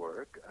Liam's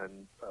work,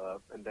 and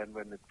then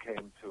when it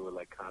came to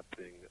like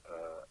casting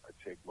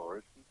Jake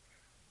Morrison,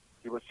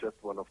 he was just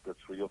one of the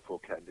 3 or 4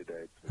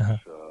 candidates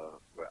which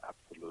were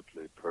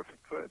absolutely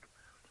perfect for it.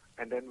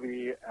 And then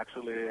we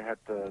actually had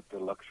the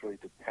luxury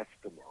to test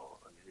them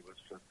all, and he was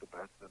just the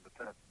best in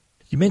the test.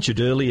 You mentioned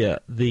earlier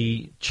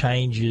the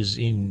changes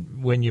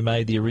in when you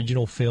made the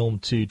original film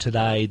to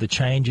today. The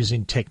changes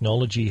in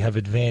technology have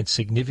advanced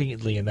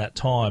significantly in that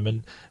time,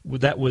 and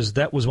that was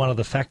one of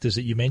the factors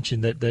that you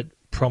mentioned that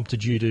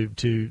prompted you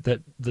to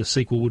that the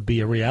sequel would be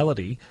a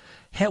reality.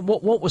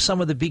 What were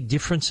some of the big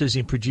differences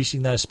in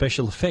producing those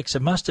special effects?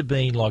 It must have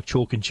been like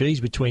chalk and cheese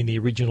between the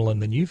original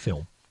and the new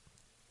film.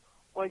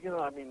 Well, you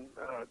know, I mean,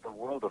 the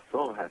world of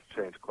film has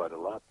changed quite a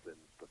lot since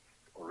the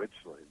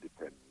original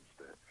Independence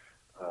Day.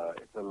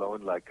 It's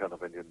alone, like, kind of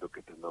when you look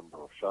at the number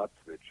of shots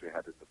which we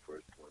had in the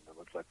first one, there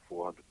was like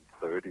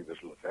 430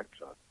 visual effect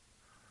shots.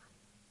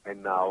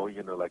 And now,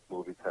 you know, like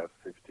movies have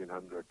 1,500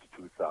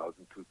 to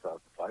 2,000,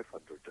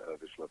 2,500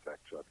 visual effect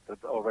shots.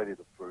 That's already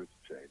the first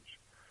change.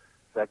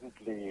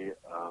 Secondly,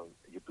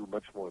 you do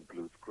much more in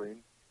blue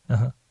screen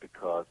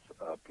because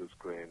blue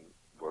screen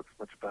works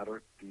much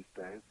better these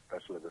days,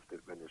 especially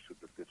when you shoot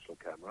with digital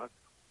cameras.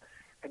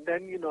 And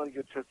then, you know,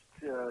 you just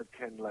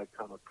can like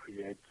kind of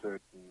create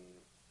certain,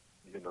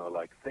 you know,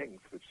 like things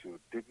which you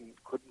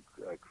couldn't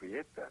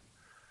create then.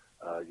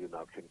 You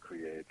now can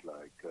create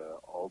like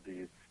all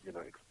these, you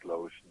know,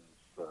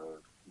 explosions,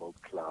 smoke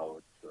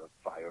clouds,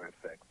 fire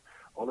effects,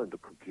 all in the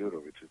computer,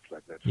 which is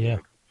like naturally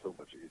makes it so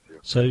much easier.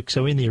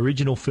 So in the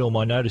original film,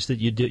 I noticed that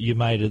you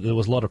made it. There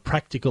was a lot of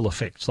practical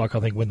effects, like I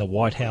think when the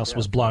White House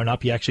was blown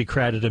up, you actually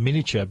created a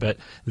miniature. But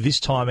this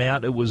time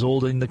out, it was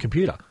all in the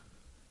computer.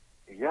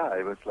 Yeah,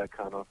 it was like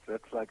kind of.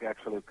 It's like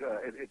actually.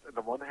 On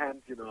the one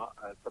hand, you know,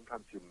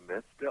 sometimes you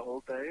miss the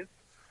old days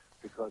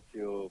because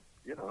you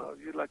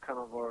like kind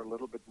of were a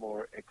little bit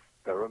more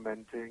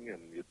experimenting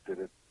and you did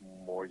it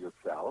more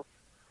yourself.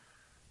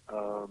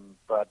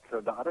 But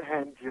on the other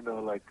hand, you know,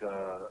 like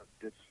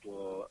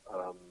digital,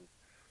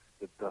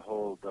 the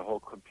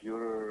whole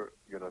computer,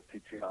 you know,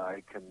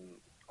 CGI can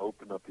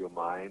open up your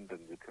mind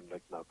and you can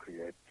like now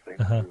create things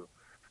you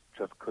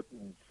just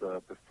couldn't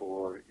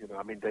before. You know,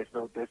 I mean, there's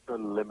no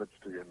limits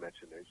to your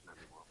imagination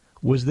anymore.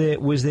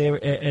 Was there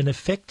an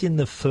effect in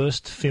the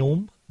first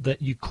film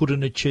that you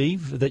couldn't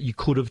achieve that you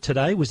could have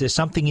today? Was there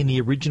something in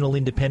the original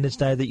Independence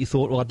Day that you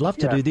thought, well, I'd love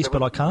to do this,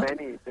 but I can't?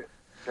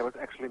 There was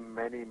actually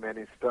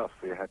many stuff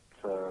we had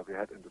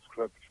in the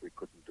script which we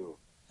couldn't do.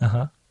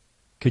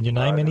 Can you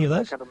name any of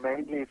those? Kind of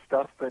mainly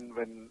stuff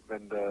when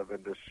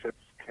the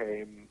ships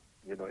came,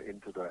 you know,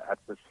 into the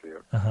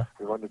atmosphere.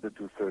 We wanted to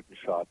do certain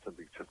shots and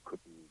we just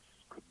couldn't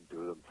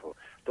do them for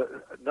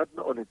not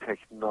only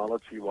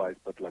technology-wise,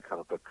 but like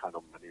kind of the kind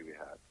of money we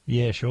had.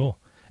 Yeah, sure.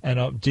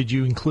 And did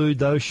you include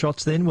those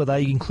shots then? Were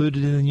they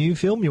included in the new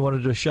film? You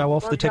wanted to show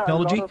off the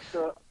technology?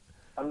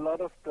 A lot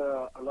of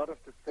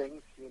the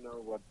things, you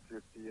know, what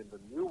you see in the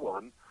new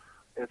one,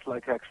 it's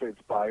like actually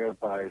inspired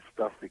by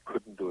stuff we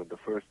couldn't do in the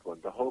first one.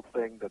 The whole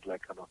thing that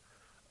like kind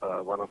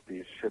of one of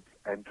these ships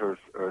enters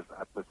Earth's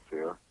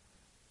atmosphere,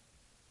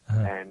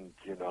 and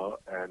you know,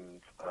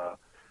 and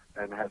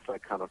has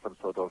like kind of some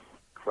sort of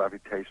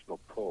gravitational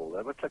pull.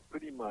 That was like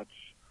pretty much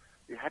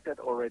we had that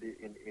already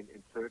in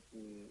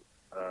certain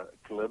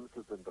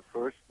glimpses in the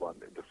first one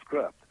in the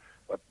script,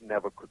 but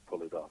never could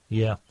pull it off.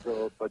 Yeah.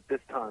 So, but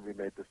this time we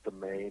made this the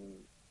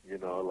main, you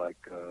know,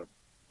 like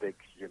big,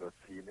 you know,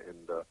 scene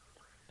in the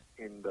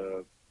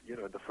you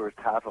know, in the first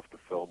half of the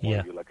film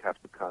where you like have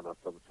to kind of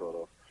some sort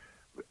of.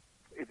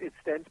 It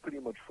stands pretty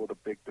much for the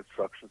big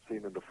destruction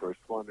scene in the first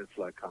one. It's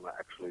like kind of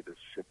actually this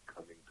ship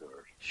coming to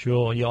Earth.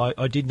 Sure. Yeah,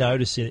 I did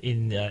notice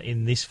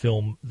in this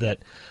film that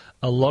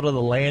a lot of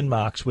the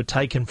landmarks were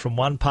taken from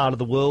one part of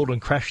the world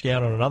and crashed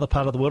down on another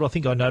part of the world. I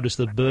think I noticed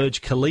the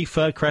Burj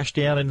Khalifa crashed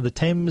down into the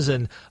Thames,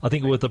 and I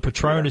think it was the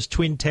Petronas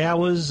Twin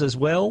Towers as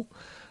well.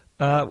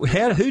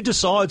 Who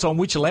decides on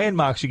which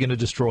landmarks you're going to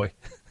destroy?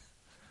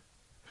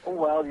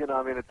 Well, you know,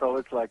 I mean, it's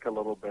always like a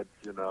little bit,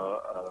 you know,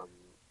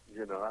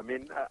 I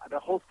mean, the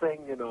whole thing,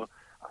 you know,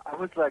 I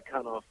was like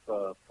kind of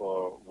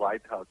for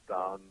White House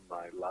Down,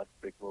 my last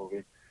big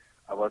movie.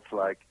 I was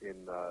like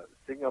in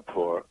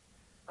Singapore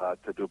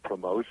to do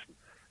promotion,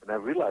 and I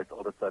realized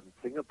all of a sudden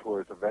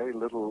Singapore is a very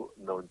little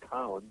known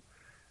town,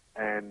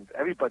 and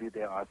everybody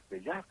there asked me,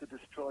 "You have to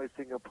destroy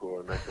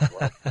Singapore," and I said,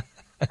 "Well,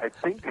 I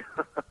think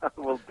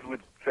we'll do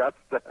just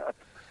that."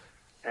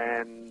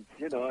 And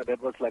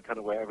that was like kind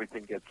of where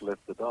everything gets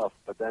lifted off.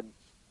 But then,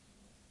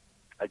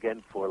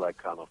 again, for like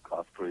kind of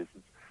cost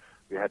reasons,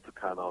 we had to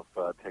kind of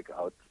take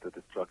out the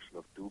destruction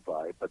of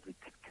Dubai, but we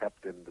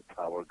kept in the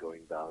tower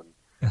going down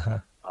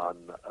on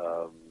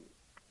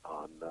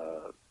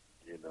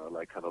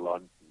like kind of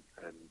London,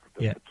 and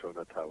the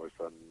Petronas Towers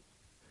on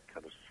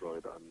kind of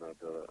destroyed on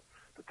the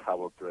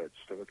Tower Bridge.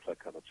 So it's like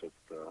kind of just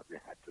we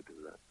had to do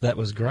that. That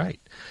was great.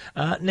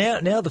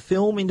 Now the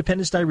film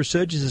Independence Day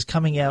Resurgence is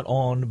coming out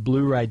on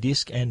Blu-ray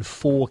disc and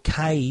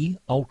 4K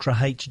Ultra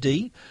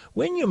HD.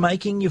 When you're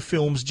making your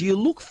films, do you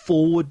look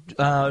forward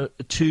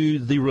to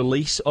the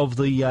release of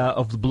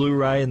the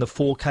Blu-ray and the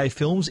 4K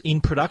films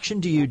in production?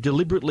 Do you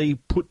deliberately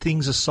put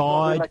things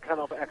aside? Well, kind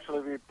of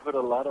actually we put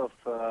a lot of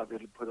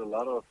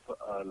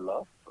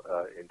love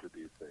into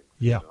these things.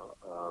 Yeah.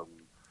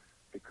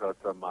 Because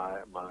my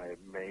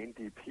main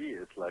DP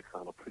is like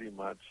kind of pretty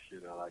much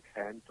like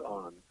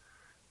hands-on,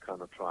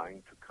 kind of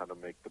trying to kind of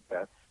make the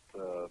best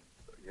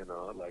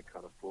like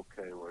kind of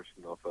 4K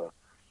version of a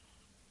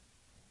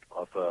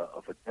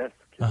disc.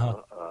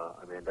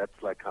 I mean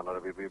that's like kind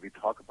of we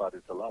talk about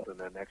it a lot, and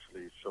then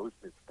actually shows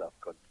me stuff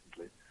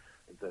constantly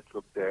and says,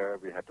 look there,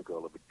 we had to go a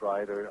little bit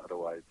brighter,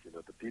 otherwise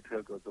the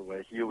detail goes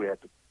away. Here we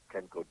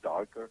can go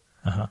darker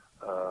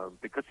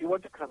because you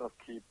want to kind of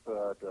keep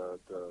the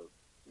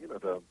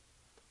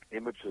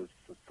images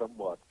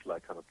somewhat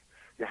like kind of,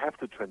 you have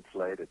to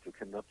translate it. You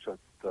cannot just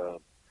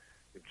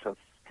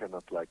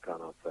cannot like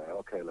kind of say,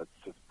 okay, let's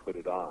just put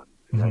it on.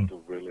 You have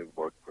to really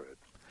work for it.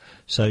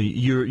 So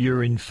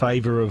you're in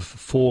favour of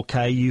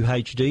 4K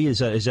UHD? Is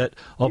that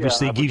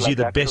obviously gives you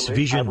the best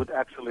vision? I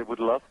would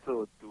love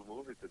to do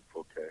movies in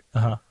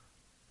 4K.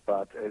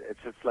 But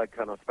it's just like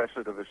kind of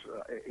especially the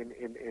visual.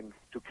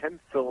 You can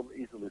film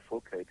easily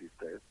 4K these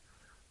days,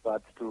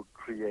 but to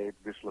create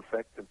visual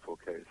effects in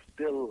 4K is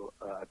still,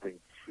 I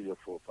think, 3 or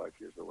 4 or 5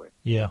 years away.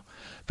 Yeah,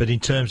 but in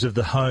terms of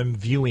the home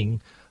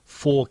viewing,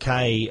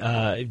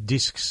 4K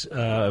discs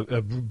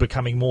are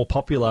becoming more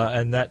popular,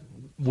 and that,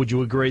 would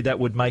you agree that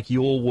would make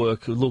your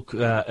work look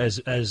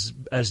as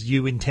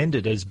you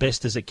intended, as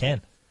best as it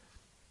can?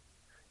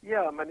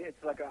 Yeah, I mean,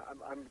 it's like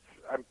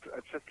I'm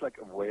just like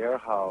aware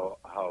how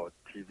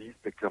TVs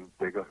become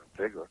bigger and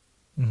bigger,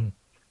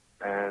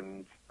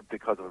 and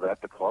because of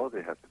that, the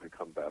quality has to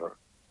become better.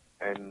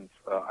 And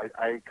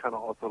I kind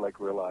of also like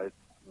realized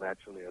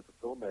naturally as a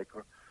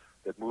filmmaker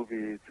that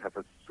movies have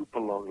a super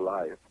long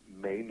life,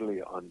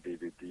 mainly on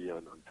DVD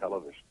and on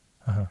television.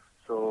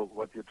 So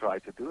what you try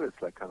to do is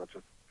like kind of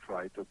just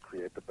try to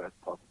create the best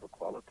possible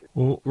quality.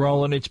 Well,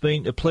 Roland, it's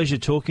been a pleasure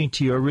talking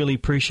to you. I really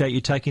appreciate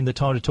you taking the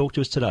time to talk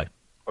to us today.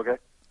 Okay,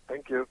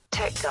 thank you.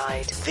 Tech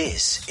Guide.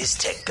 This is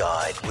Tech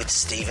Guide with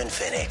Stephen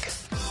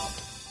Fennick.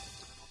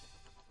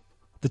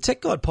 The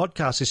Tech Guide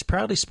podcast is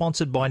proudly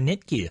sponsored by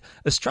Netgear,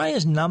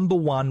 Australia's #1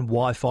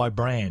 Wi-Fi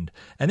brand,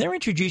 and they're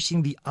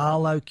introducing the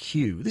Arlo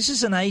Q. This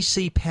is an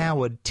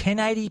AC-powered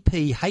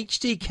 1080p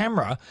HD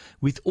camera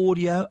with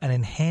audio and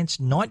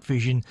enhanced night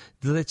vision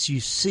that lets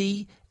you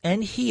see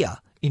and hear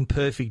in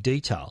perfect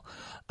detail.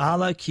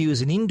 Arlo Q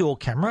is an indoor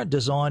camera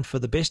designed for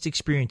the best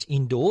experience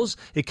indoors.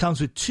 It comes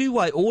with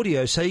two-way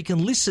audio so you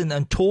can listen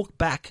and talk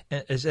back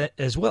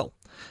as well.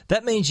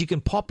 That means you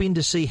can pop in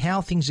to see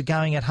how things are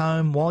going at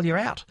home while you're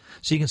out.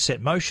 So you can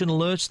set motion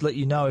alerts to let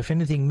you know if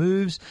anything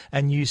moves,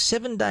 and use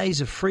 7 days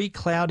of free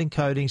cloud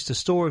encodings to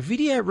store a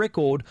video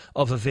record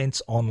of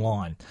events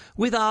online.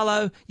 With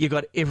Arlo, you've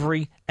got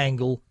every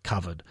angle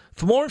covered.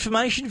 For more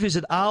information,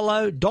 visit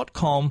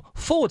arlo.com/au.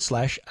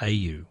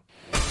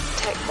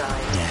 Tech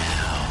Guide.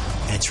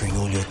 Now, answering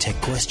all your tech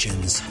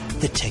questions,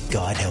 the Tech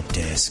Guide Help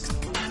Desk.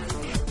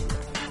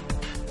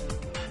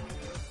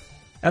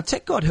 Our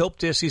Tech Guide Help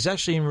Desk is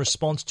actually in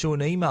response to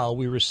an email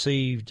we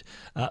received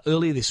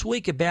earlier this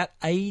week about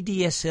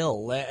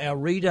ADSL. Our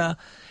reader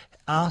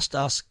asked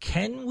us,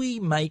 can we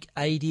make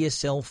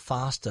ADSL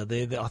faster?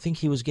 I think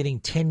he was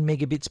getting 10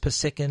 megabits per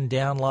second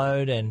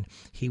download, and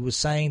he was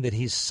saying that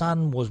his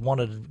son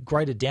wanted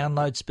greater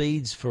download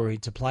speeds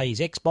to play his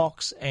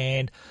Xbox,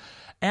 and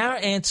our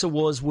answer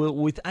was, well,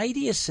 with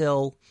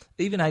ADSL,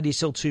 even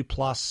ADSL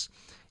 2+,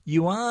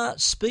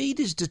 speed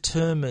is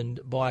determined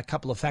by a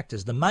couple of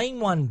factors. The main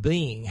one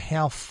being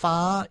how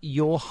far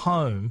your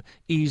home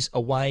is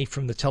away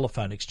from the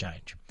telephone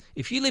exchange.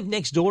 If you live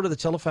next door to the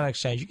telephone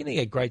exchange, you're going to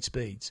get great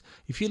speeds.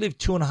 If you live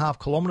 2.5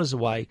 kilometres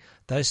away,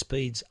 those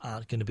speeds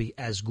aren't going to be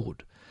as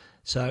good.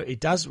 So it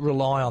does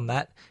rely on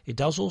that. It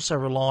does also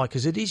rely,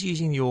 because it is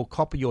using your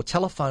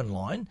telephone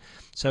line,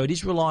 so it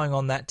is relying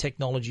on that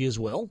technology as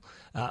well.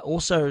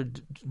 Also,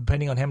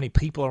 depending on how many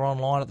people are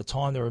online at the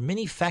time, there are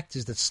many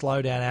factors that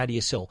slow down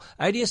ADSL.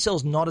 ADSL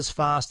is not as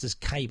fast as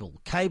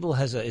cable. Cable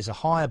is a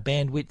higher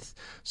bandwidth,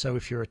 so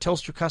if you're a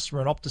Telstra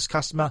customer, an Optus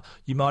customer,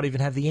 you might even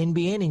have the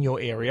NBN in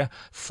your area,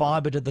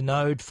 fibre to the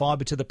node,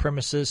 fibre to the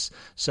premises,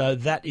 so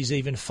that is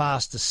even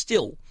faster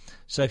still.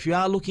 So if you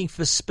are looking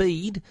for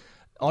speed,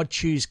 I'd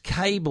choose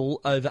cable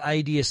over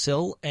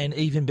ADSL, and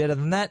even better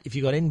than that, if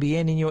you've got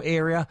NBN in your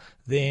area,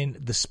 then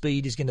the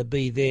speed is going to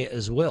be there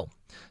as well.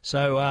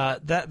 So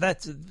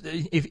that's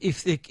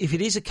if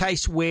it is a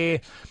case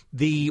where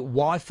the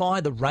Wi-Fi,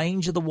 the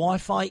range of the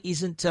Wi-Fi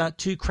isn't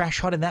too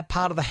crash hot in that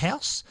part of the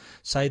house,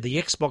 say the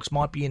Xbox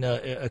might be in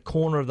a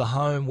corner of the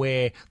home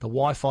where the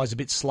Wi-Fi is a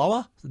bit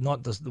slower,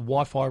 not the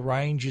Wi-Fi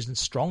range isn't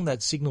strong,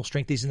 that signal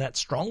strength isn't that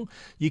strong,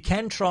 you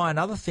can try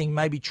another thing,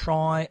 maybe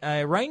try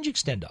a range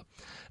extender.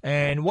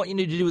 And what you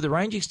need to do with the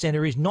range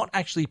extender is not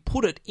actually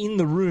put it in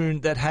the room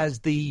that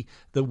has the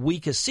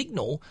weaker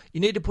signal.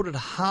 You need to put it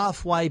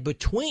halfway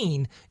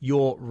between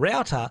your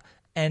router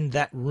and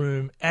that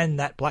room and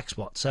that black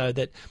spot, so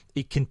that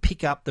it can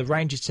pick up, the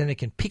range extender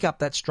can pick up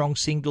that strong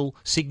signal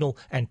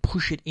and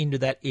push it into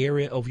that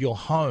area of your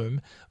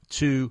home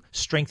to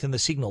strengthen the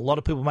signal. A lot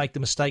of people make the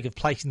mistake of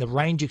placing the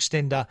range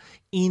extender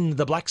in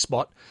the black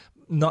spot,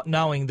 not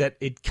knowing that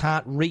it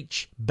can't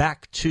reach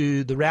back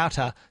to the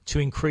router to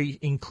increase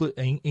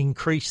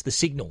the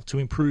signal, to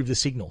improve the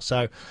signal.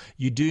 So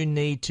you do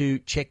need to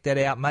check that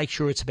out. Make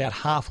sure it's about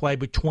halfway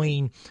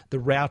between the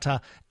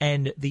router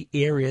and the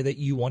area that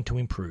you want to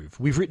improve.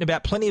 We've written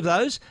about plenty of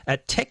those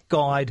at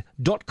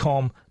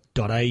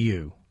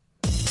techguide.com.au.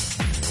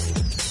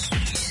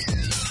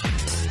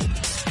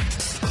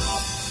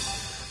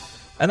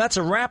 And that's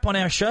a wrap on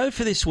our show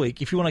for this week.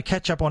 If you want to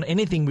catch up on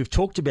anything we've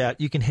talked about,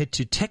 you can head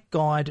to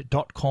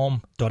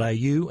techguide.com.au.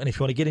 And if you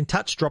want to get in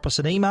touch, drop us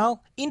an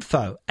email,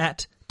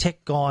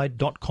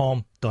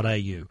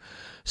 info@techguide.com.au.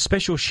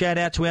 Special shout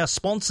out to our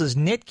sponsors,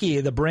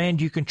 Netgear, the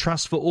brand you can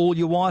trust for all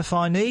your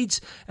Wi-Fi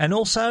needs, and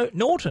also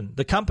Norton,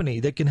 the company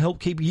that can help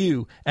keep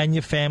you and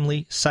your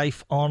family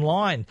safe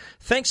online.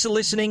 Thanks for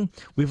listening.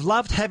 We've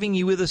loved having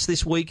you with us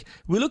this week.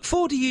 We look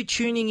forward to you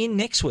tuning in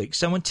next week.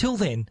 So until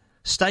then,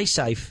 stay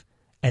safe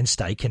and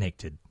stay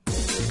connected.